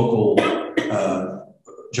local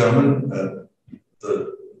gentleman.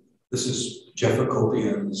 This is Jeff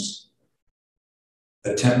Akopian's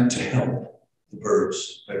attempt to help the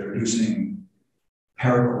birds by producing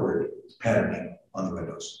paracord patterning on the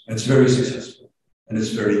windows. And it's very successful and it's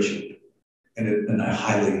very cheap. And I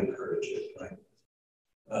highly encourage it, right?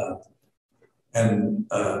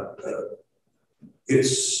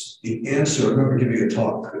 It's the answer. I remember giving a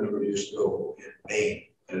talk a number of years ago in Maine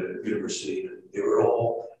at a university. They were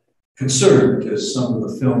all concerned because some of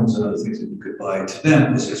the films and other things that you could buy to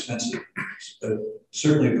them was expensive. But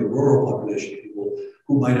certainly the rural population, people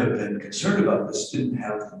who might have been concerned about this didn't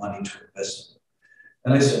have the money to invest in it.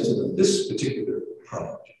 And I said to them, this particular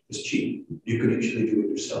product is cheap. You could actually do it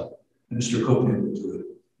yourself. And Mr. Copeland will do it,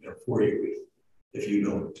 you know, for you if you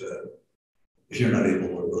don't, if you're not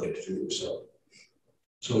able or willing to do it yourself.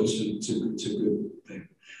 So it's a good thing.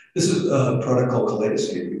 This is a product called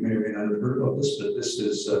Kaleidoscape. You may or may not have heard about this, but this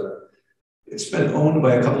is, it's been owned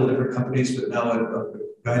by a couple of different companies, but now a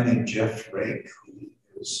guy named Jeff Rank, who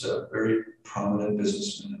is a very prominent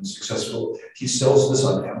businessman and successful. He sells this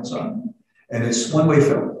on Amazon, and it's one-way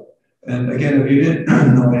film. And again, if you didn't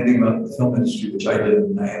know anything about the film industry, which I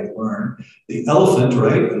didn't, I had to learn, the elephant,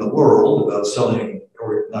 right, in the world about selling,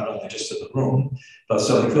 or not only just in the room, about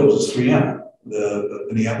selling films is 3M, the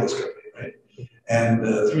Minneapolis company, right? And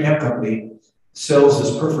the 3M company sells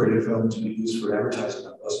this perforated film to be used for advertising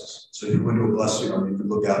on buses. So you go into a bus, you know, you can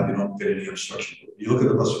look out, you don't get any obstruction. You look at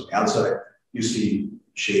the bus from the outside, you see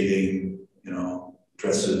shading, you know,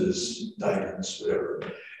 dresses, diamonds, whatever.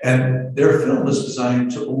 And their film is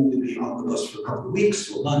designed to only be on the bus for a couple of weeks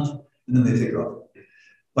to a month, and then they take it off.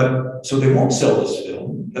 But so they won't sell this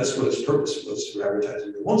film. That's what its purpose was for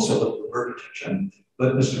advertising. They won't sell it for bird protection,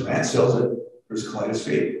 but Mr. Rand sells it for his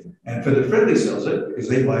Kaleidoscape. And Feather Friendly sells it because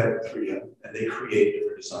they buy it at 3M and they create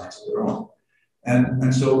different designs of their own.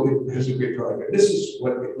 And so it has a great product. This is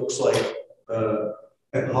what it looks like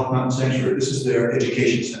at the Hawk Mountain Sanctuary. This is their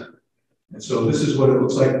education center. And so this is what it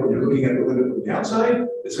looks like when you're looking at the window from the outside.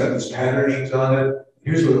 It's got these patternings on it.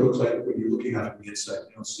 Here's what it looks like when you're looking out from the inside.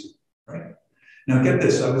 You don't see it, right? Now get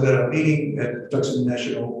this, I was at a meeting at Duxton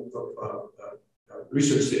National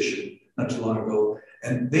Research Station not too long ago,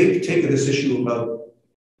 and they've taken this issue about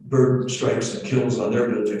bird strikes and kills on their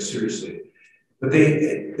buildings seriously. But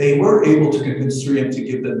they were able to convince 3M to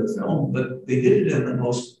give them the film, but they did it in the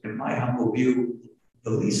most, in my humble view,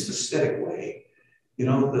 the least aesthetic way. You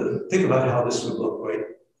know, think about how this would look, right?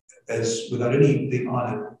 As without anything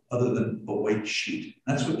on it other than a white sheet.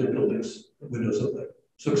 That's what their buildings, windows look like.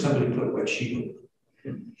 So somebody put a white sheet over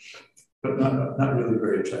them, but not really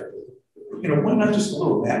very attractive. You know, why not just a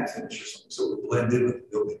little matte finish or something so it would blend in with the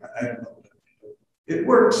building? I don't know. It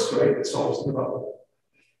works, right? It solves the problem.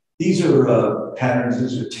 These are patterns,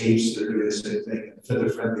 these are tapes that are doing the same thing. Feather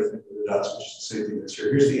Friendly, I think, with the dots, which is the same thing that's here.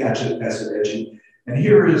 Here's the acid edging. And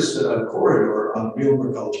here is a corridor on the Real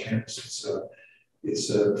College campus.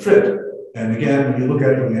 It's Frit. And again, when you look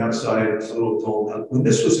at it from the outside, it's a little dull. Now, when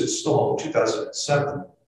this was installed in 2007,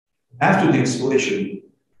 after the installation,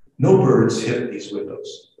 no birds hit these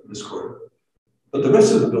windows in this corridor. But the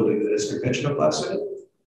rest of the building that is conventional glass in it,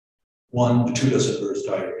 1 to 2 dozen birds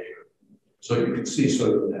died every year. So you can see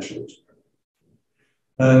sort of the natural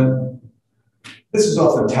experiment. This is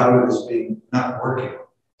often touted as being not working,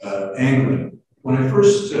 angling. When I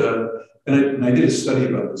first, and I did a study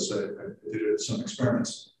about this, I did some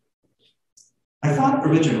experiments. I thought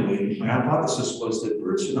originally, my hypothesis was that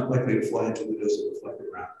birds are not likely to fly into windows that reflect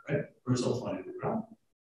around, right? birds all flying to the ground.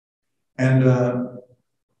 And,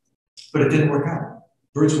 but it didn't work out.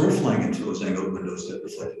 Birds were flying into those angled windows that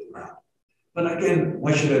reflected the ground. But again,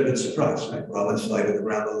 why should I have been surprised, right? Robins fly to the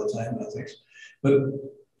ground all the time, and things. But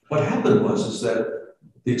what happened is that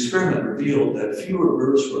the experiment revealed that fewer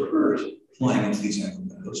birds were hurt flying into these angled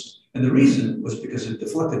windows. And the reason was because it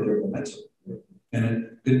deflected their momentum. And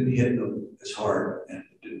it didn't hit them as hard, and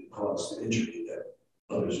it didn't cause the injury that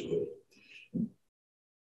others would.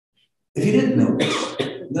 If you didn't know this,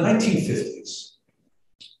 in the 1950s,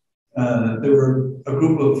 there were a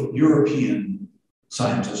group of European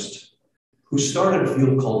scientists who started a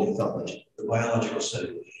field called ethology, the biological study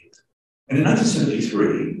of the heat. And in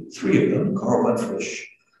 1973, three of them, Carl von Frisch,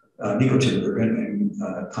 Nico Tinbergen,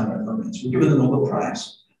 and Konrad Lorenz, were given the Nobel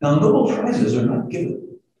Prize. Now, Nobel Prizes are not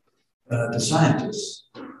given to scientists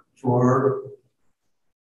for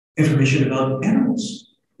information about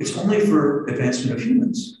animals. It's only for advancement of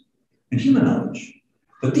humans and human knowledge.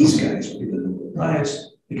 But these guys were given the Nobel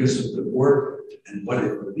Prize because of the work and what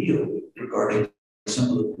it revealed regarding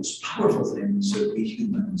some of the most powerful things that we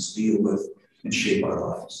humans deal with and shape our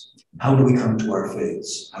lives. How do we come to our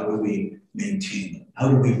faiths? How do we maintain them? How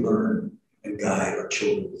do we learn and guide our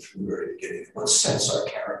children from the very beginning? What sets our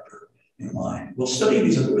character in line? Well, studying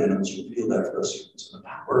these other animals revealed that for us humans and the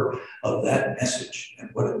power of that message and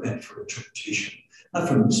what it meant for interpretation, not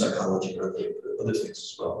from psychology or other things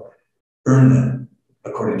as well, earned them,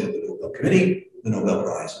 according to the Nobel Committee, the Nobel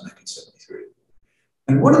Prize in 1973.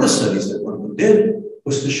 And one of the studies that one of them did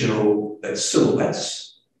was to show that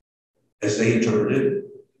silhouettes, as they interpreted,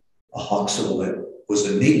 a hawk silhouette was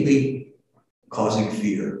innately causing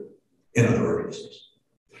fear in other organisms.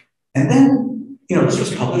 And then, this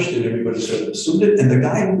was published and everybody sort of assumed it. And the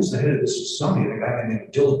guy who was the head of the Smithsonian, a guy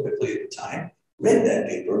named Dylan Quickly at the time, read that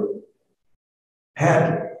paper,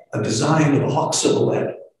 had a design of a hawk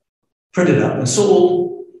silhouette printed up and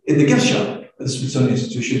sold in the gift shop at the Smithsonian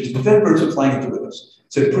Institution to prevent birds from flying into windows.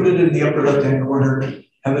 So put it in the upper left-hand corner,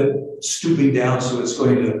 have it stooping down so it's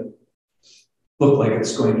going to look like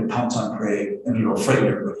it's going to pounce on prey and it'll frighten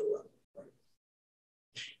everybody.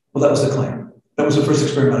 Well, that was the claim. That was the first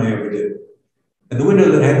experiment I ever did. And the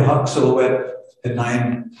window that had a hawk silhouette had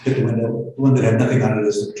 9 hit the window. The one that had nothing on it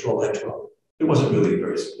as the control had 12. It wasn't really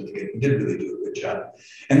very significant. He didn't really do a good job.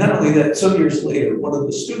 And not only that, some years later, one of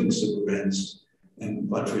the students of Lorenz and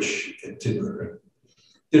von Frisch and Tinbergen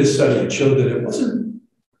did a study and showed that it wasn't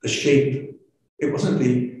the shape, it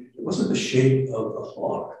wasn't the shape of the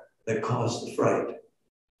hawk that caused the fright.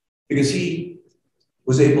 Because he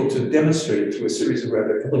was able to demonstrate through a series of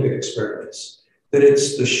rather elegant experiments that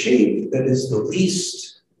it's the shape that is the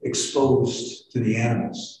least exposed to the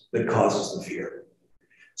animals that causes the fear.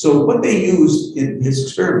 So what they used in his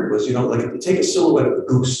experiment was, like if you take a silhouette of a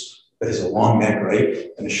goose that has a long neck, right,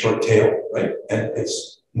 and a short tail, right, and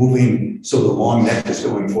it's moving so the long neck is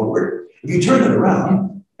going forward. If you turn it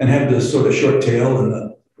around and have the sort of short tail and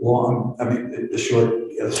the long, the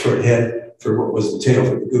short head for what was the tail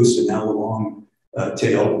for the goose, and now the long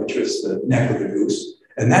tail, which was the neck of the goose,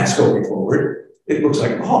 and that's going forward, it looks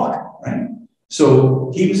like a hawk, right?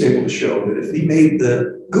 So he was able to show that if he made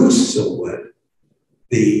the goose silhouette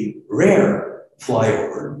the rare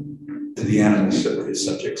flyover to the animals that were his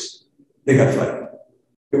subjects, they got frightened.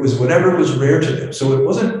 It was whatever was rare to them. So it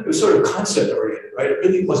was sort of concept oriented, right? It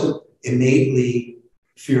really wasn't innately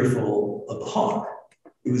fearful of the hawk.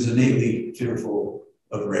 It was innately fearful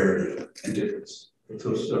of rarity and difference.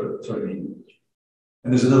 So sort of mean.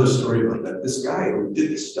 And there's another story about that. This guy who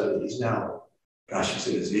did this study, he's now, he's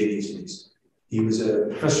in his 80s, and he was a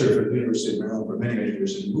professor for the University of Maryland for many, many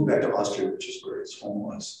years, and he moved back to Austria, which is where his home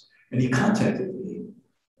was. And he contacted me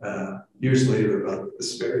years later about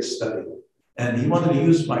this very study. And he wanted to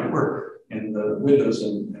use my work in the windows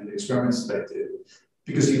and the experiments that I did,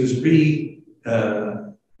 because he was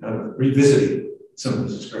revisiting some of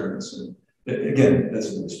his experiments. And again, that's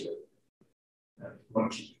another story.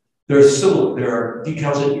 There are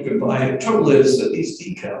decals that you can buy. The trouble is that these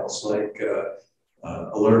decals, like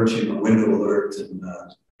alert, window alert,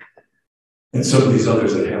 and some of these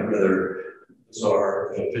others that have rather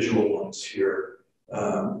bizarre visual ones here,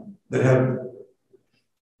 they're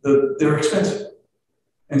expensive.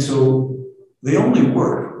 And so they only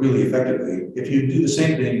work really effectively if you do the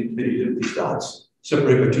same thing that you did with these dots,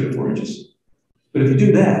 separate by 2 to 4 inches. But if you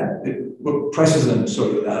do that, it prices them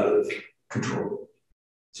sort of out of control.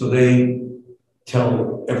 So they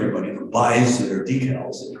tell everybody who buys their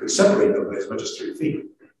decals that you could separate them by as much as 3 feet.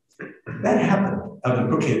 That happened out in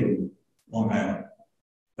Brookhaven, Long Island.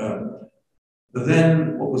 But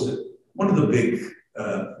then, what was it? One of the big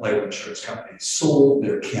life insurance companies sold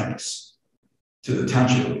their campus to the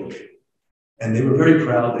township of Brookhaven. And they were very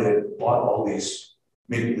proud. They had bought all these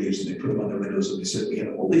maple leaves and they put them on their windows and they said, we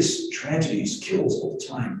have all these tragedies, kills all the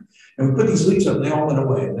time. And we put these leaves up and they all went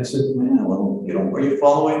away. And I said, yeah, well, you know, are you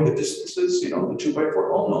following the distances, you know, the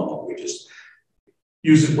 2x4? Oh, no, we just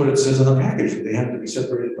use it what it says on the package. They have to be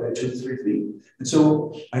separated by 2 to 3 feet. And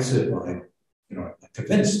so I said, well, I'm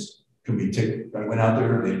convinced. Can we take, I went out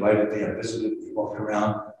there, they invited me, I visited, we walked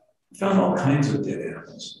around, found all kinds of dead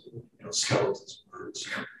animals, you know, skeletons, birds.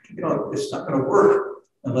 You know, it's not going to work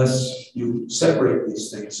unless you separate these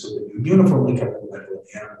things so that you uniformly cover the window and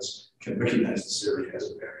the animals can recognize this area as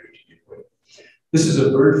a very unique way. This is a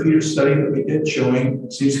bird feeder study that we did showing,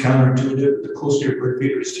 seems counterintuitive, the closer your bird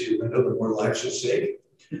feeder is to your window, the more lives you'll save.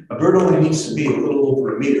 A bird only needs to be a little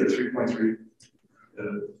over a meter, 3.3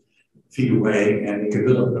 feet away, and it can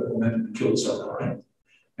build up a momentum and kill itself outright.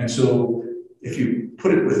 And so if you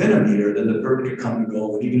put it within a meter, then the bird can come and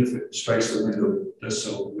go, and even if it strikes the window, it does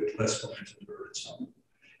so with less momentum to hurt itself.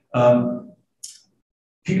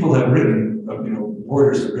 People have written,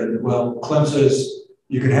 boarders have written, well, Klem says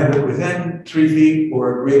you can have it within 3 feet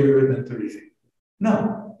or greater than 30 feet.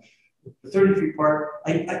 No, the 30 feet part,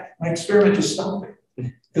 my experiment just stopped there.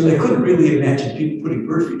 Because I couldn't really imagine people putting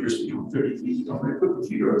bird feeders beyond 30 feet. You don't put the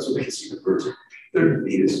feeder out so they can see the birds. 30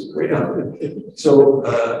 feet is great out there. So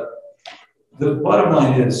the bottom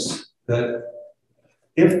line is that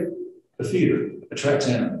if the feeder attracts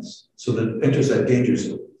animals, so that it enters that danger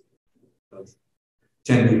zone of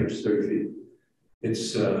 10 meters, 30 feet,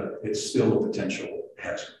 it's still a potential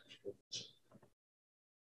hazard.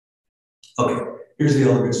 Okay, here's the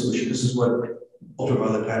elegant solution. This is what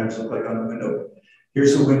ultraviolet patterns look like on the window.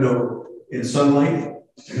 Here's a window in sunlight,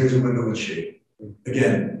 and here's a window in shade.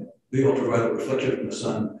 Again, the ultraviolet reflection from the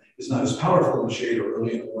sun is not as powerful in shade or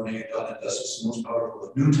early in the morning and dawn and dusk. It's the most powerful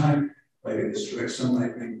at noontime, like in this direct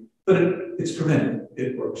sunlight thing. But it's prevented.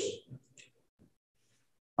 It works.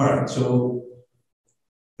 All right, so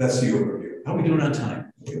that's the overview. How are we doing on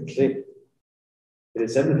time? It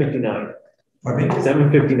is 7:59. Pardon me?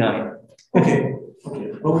 7:59. Okay.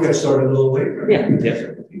 Well, we got started a little late, right?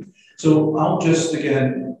 Yeah. So I'll just,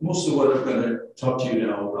 again, most of what I'm going to talk to you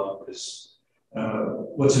now about is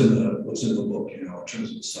what's in the book, in terms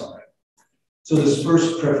of the summary. So this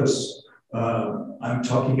first preface, I'm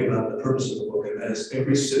talking about the purpose of the book, and that is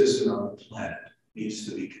every citizen on the planet needs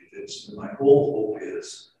to be convinced. And my whole hope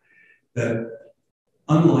is that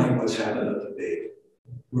unlike what's happened up to date,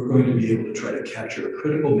 we're going to be able to try to capture a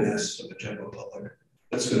critical mass of the general public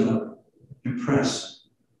that's going to impress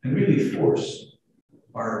and really force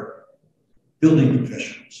our building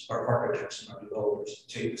professionals, our architects and our developers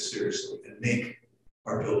to take this seriously and make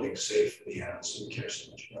our buildings safe for the animals that we care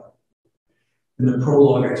so much about. In the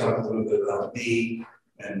prologue, I talked a little bit about me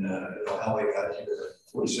and how I got here,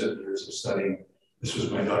 47 years of studying. This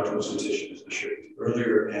was my doctoral dissertation, as I showed you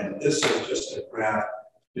earlier, and this is just a graph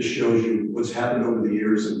that shows you what's happened over the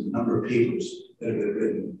years and the number of papers that have been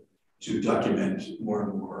written to document more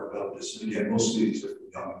and more about this. And again, most of these are from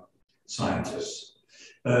young scientists.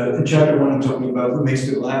 In chapter 1, I'm talking about who makes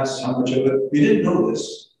the glass, how much of it. We didn't know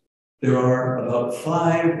this. There are about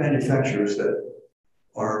 5 manufacturers that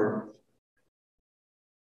are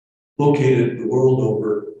located the world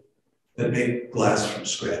over that make glass from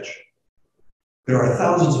scratch. There are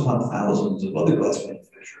thousands upon thousands of other glass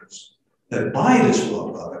manufacturers that buy this raw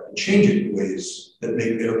product and change it in ways that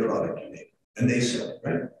make their product unique, and they sell it,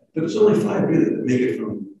 right? But there's only 5 really that make it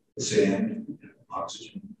from sand,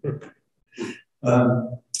 oxygen.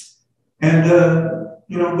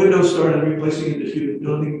 Windows started replacing into heated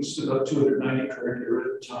buildings about 290 current era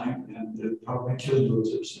at the time, and they're probably killing birds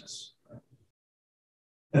ever since.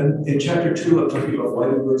 And in chapter 2, I'm talking about why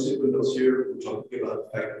do birds hit windows here. We're talking about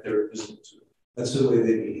the fact that they're invisible to it. That's the way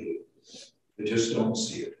they behave. They just don't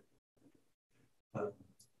see it.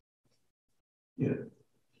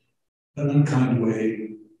 An unkind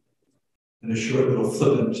way, and a short little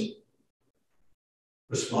flippant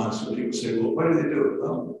response when people say, well, why do they do it?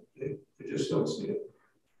 Well, they just don't see it.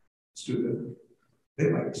 Stupid. They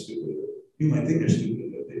might be stupid. You might think they're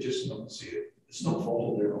stupid, but they just don't see it. It's no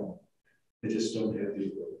fault of their own. They just don't have the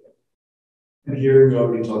ability. And here we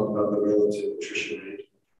already talked about the relative attrition rate.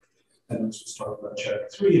 And let's just talk about chapter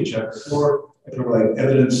 3 and chapter 4. I provide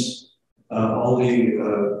evidence, all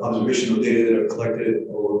the observational data that I've collected,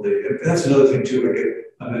 and that's another thing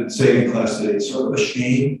too. I've been saying in class today, it's sort of a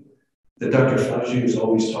shame that Dr. Fauci is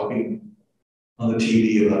always talking on the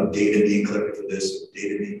TV about data being collected for this,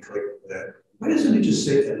 data being collected for that. Why doesn't he just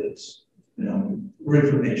say evidence, or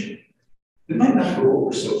information? It might not go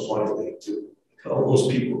over so haughtily to all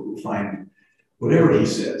those people who find whatever he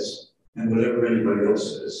says and whatever anybody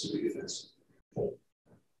else says to be offensive.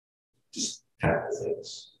 Just tackle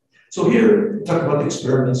things. So here, we talk about the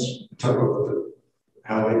experiments, we talk about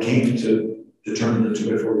how I came to determine the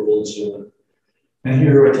 2x4 rule and so on. And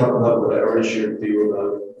here I talk about what I already shared with you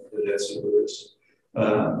about the debts of birds.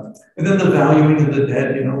 And then the valuing of the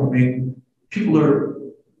debt, I mean, people are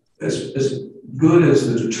as good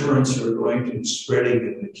as the deterrents are going to be spreading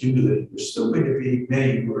and accumulating. There's still going to be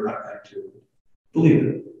many who are not going to believe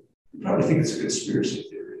it. You probably think it's a conspiracy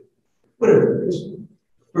theory. Whatever it is,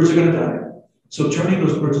 birds are going to die. So turning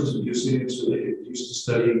those birds into museums so they get used to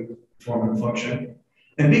studying form and function,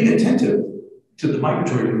 and being attentive to the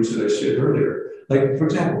migratory routes that I said earlier. Like, for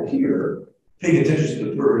example, here, paying attention to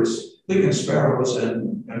the birds, Lincoln sparrows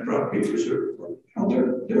and ground creepers are,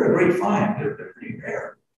 they're a great find. They're pretty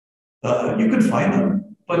rare. You can find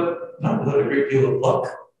them, but not without a great deal of luck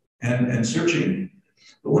and searching.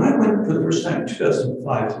 But when I went for the first time in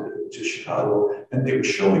 2005 to Chicago, and they were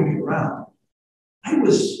showing me around, I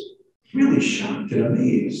was really shocked and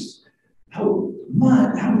amazed how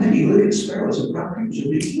many Lincoln sparrows and ground creepers are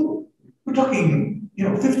being killed. We're talking,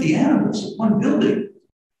 50 animals in one building,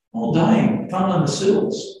 all dying, found on the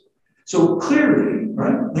sills. So clearly,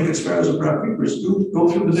 right, Lincoln sparrows and ground creepers go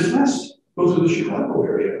through the Midwest, go through the Chicago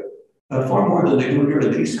area, far more than they do here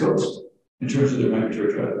on the East Coast in terms of their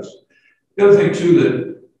migratory travels. The other thing, too,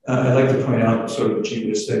 that I'd like to point out, sort of a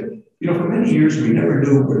genius thing, for many years, we never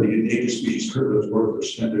knew where the endangered species turtles were or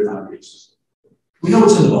spent their non-breeding system. We know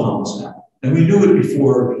it's in the Bahamas now, and we knew it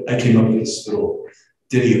before I came up with this little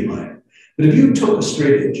ditty of mine. But if you took a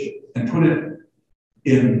straight edge and put it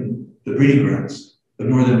in the breeding grounds of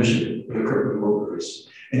northern Michigan, where the Kirtland workers,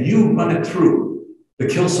 and you run it through the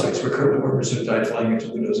kill sites where Kirtland workers have died flying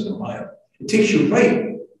into windows in Ohio, it takes you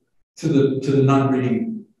right to the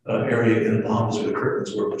non-breeding area in the Bahamas where the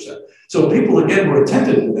Kirtland's were percent. So people, again, were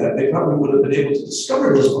attentive to that. They probably would have been able to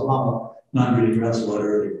discover those Bahama non-breeding grounds a lot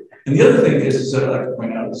earlier. And the other thing is that I'd like to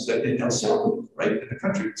point out is that in El Salvador, right, in the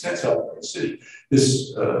country, in San Salvador City,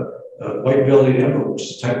 this white-bellied emerald, which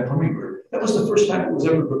is a type of hummingbird, that was the first time it was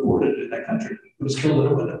ever recorded in that country. It was killed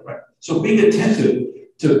in a window, right? So being attentive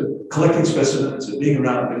to collecting specimens and being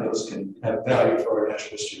around windows can have value for our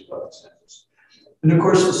natural history of examples. And of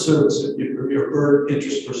course, the service. If you're a bird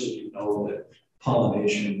interest person, you know that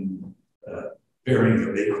pollination, bearing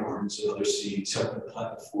of acorns and other seeds, helping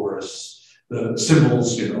plant the forests, the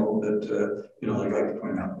symbols, that, like I like to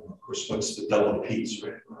point out, of course, what's the double peace,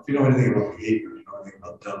 right? If you know anything about behavior, you know anything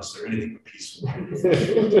about doves, they're anything but peaceful.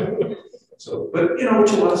 So, but,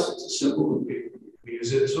 to us, it's a symbol. We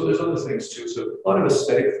use it. So there's other things too. So a lot of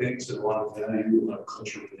aesthetic things and a lot of value, a lot of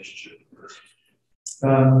cultural relationship with birds.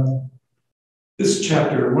 This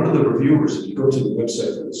chapter, one of the reviewers, if you go to the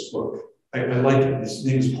website for this book, I like it. His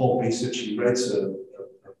name is Paul Basich. He writes a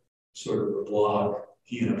sort of a blog,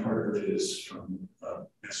 he and a partner of his from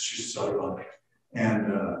Massachusetts Audubon.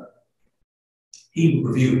 And he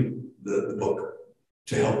reviewed the book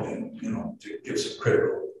to help him, to give some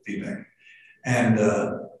critical feedback. And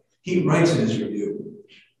he writes in his review,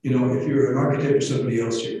 if you're an architect or somebody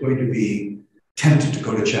else, you're going to be tempted to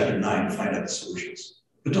go to chapter 9 to find out the solutions.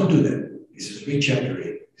 But don't do that. He says, read chapter 8,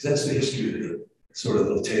 because that's the history of the sort of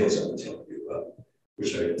little tales I've been telling you about,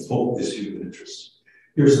 which I hope is of interest.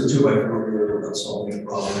 Here's the 2x4 about solving a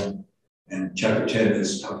problem, and chapter 10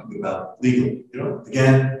 is talking about legal.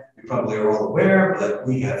 Again, you probably are all aware, but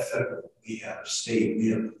we have federal, we have state, we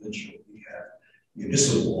have provincial, we have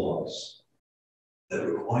municipal laws that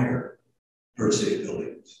require bird safe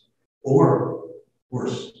buildings. Or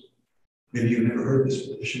worse, maybe you've never heard this,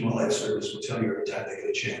 but the Fish and Wildlife Service will tell you every time they get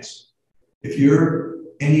a chance. If you're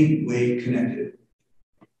any way connected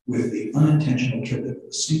with the unintentional killing of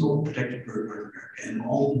a single protected bird in North America, and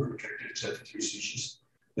all of them are protected except for 3 species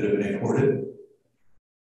that have been imported,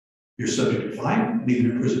 you're subject to fine,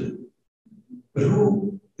 even imprisonment. But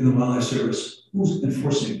who in the Wildlife Service, who's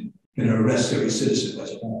enforcing and arrest every citizen who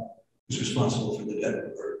has a home, who's responsible for the death of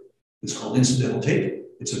the bird? It's called incidental take.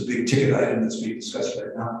 It's a big ticket item that's being discussed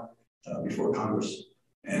right now before Congress.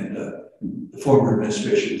 And the former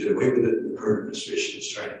administration did away with it. The current administration is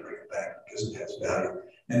trying to bring it back because it has value.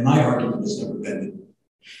 And my argument has never been that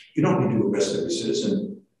you don't need to arrest every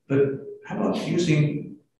citizen, but how about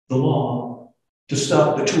using the law to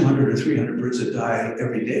stop the 200 or 300 birds that die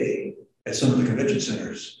every day at some of the convention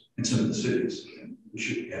centers in some of the cities? And we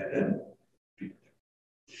should get them.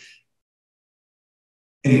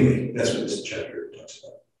 Anyway, that's what this chapter talks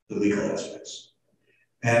about, the legal aspects.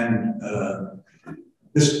 And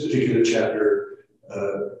this particular chapter,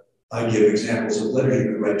 I give examples of letters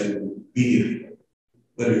you can write to media people,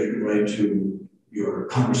 letters you can write to your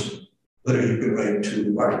congressman, letters you can write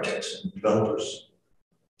to architects and developers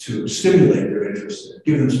to stimulate their interested,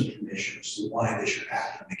 give them some information as to why they should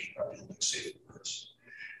act in making our buildings safe for birds.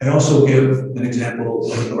 I also give an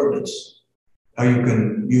example of an ordinance, how you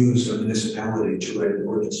can use a municipality to write an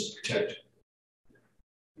ordinance to protect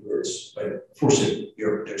birds by forcing the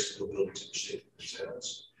architects to build buildings that are safe for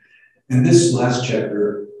themselves. And this last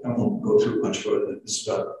chapter, I won't go through much further. This is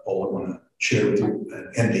about all I want to share with you,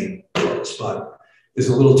 an ending spot. Is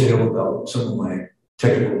a little tale about some of my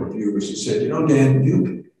technical reviewers who said, you know, Dan,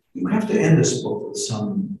 you have to end this book with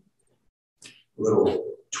some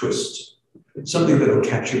little twist, something that will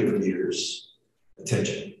capture the reader's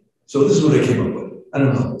attention. So this is what I came up with. I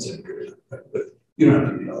don't know if it's any good, but you don't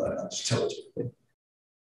have to know that. I'll just tell it to you.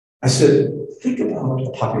 I said, think about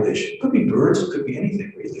a population. It could be birds, it could be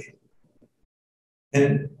anything really.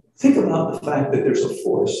 And think about the fact that there's a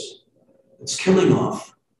force that's killing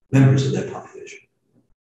off members of that population.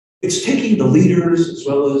 It's taking the leaders as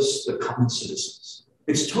well as the common citizens.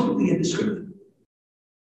 It's totally indiscriminate.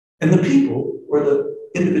 And the people, or the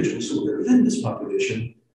individuals who are within this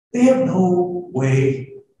population, they have no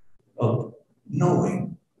way of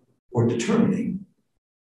knowing or determining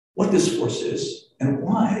what this force is and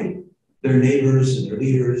why their neighbors and their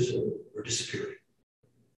leaders are disappearing.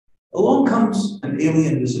 Along comes an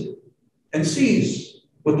alien visitor and sees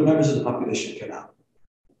what the members of the population cannot.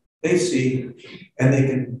 They see and they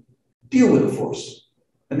can deal with the force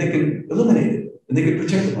and they can eliminate it and they can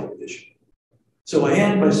protect the population. So I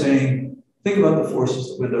end by saying, think about the force as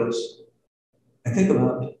the windows and think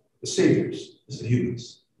about the saviors as the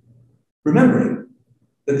humans. Remembering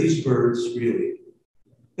that these birds really,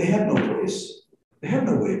 they have no voice. They have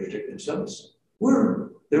no way to protect themselves. We're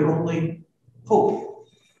their only hope.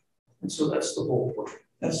 And so that's the whole point.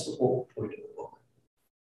 That's the whole point of the book.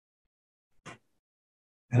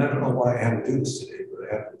 And I don't know why I have to do this today, but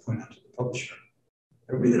I have to point out to the publisher.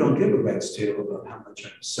 I really don't give a rat's tail about how much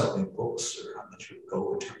I'm selling books or how much would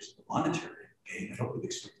go in terms of the monetary gain. I don't really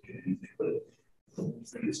expect to get anything, but the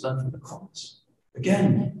thing is done for the cause.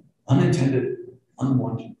 Again, unintended,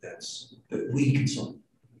 unwanted deaths that we consume.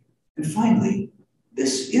 And finally,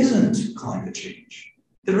 this isn't climate change.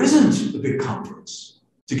 There isn't a big conference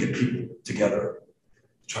to get people together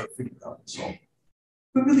to try to figure it out and solve it.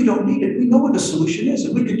 We really don't need it. We know what the solution is,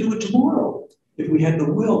 and we could do it tomorrow if we had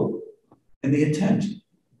the will and the intent.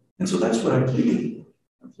 And so that's what I'm pleading for.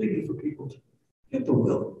 I'm pleading for people to get the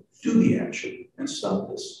will, do the action, and stop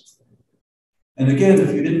this. And again,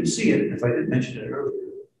 if you didn't see it, if I didn't mention it earlier,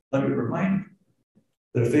 let me remind you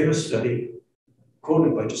that a famous study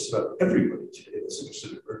quoted by just about everybody today that's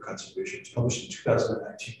interested in bird conservation was published in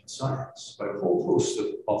 2019 in Science by a whole host of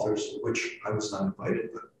authors, of which I was not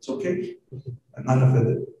invited, but it's okay. I'm not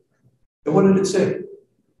offended. And what did it say?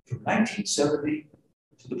 From 1970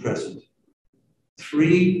 to the present,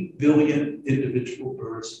 3 billion individual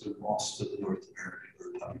birds have been lost to the North American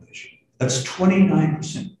bird population. That's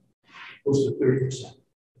 29%, close to 30%.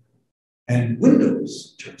 And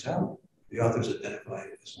windows, turns out, the authors identify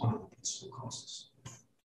it as one of the principal causes.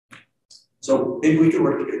 So maybe we can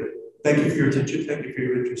work together. Thank you for your attention. Thank you for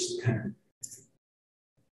your interest. And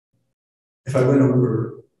if I went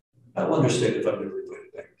over, I'll understand if I'm never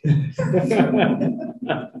invited back again.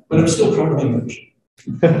 But I'm still proud of my motion.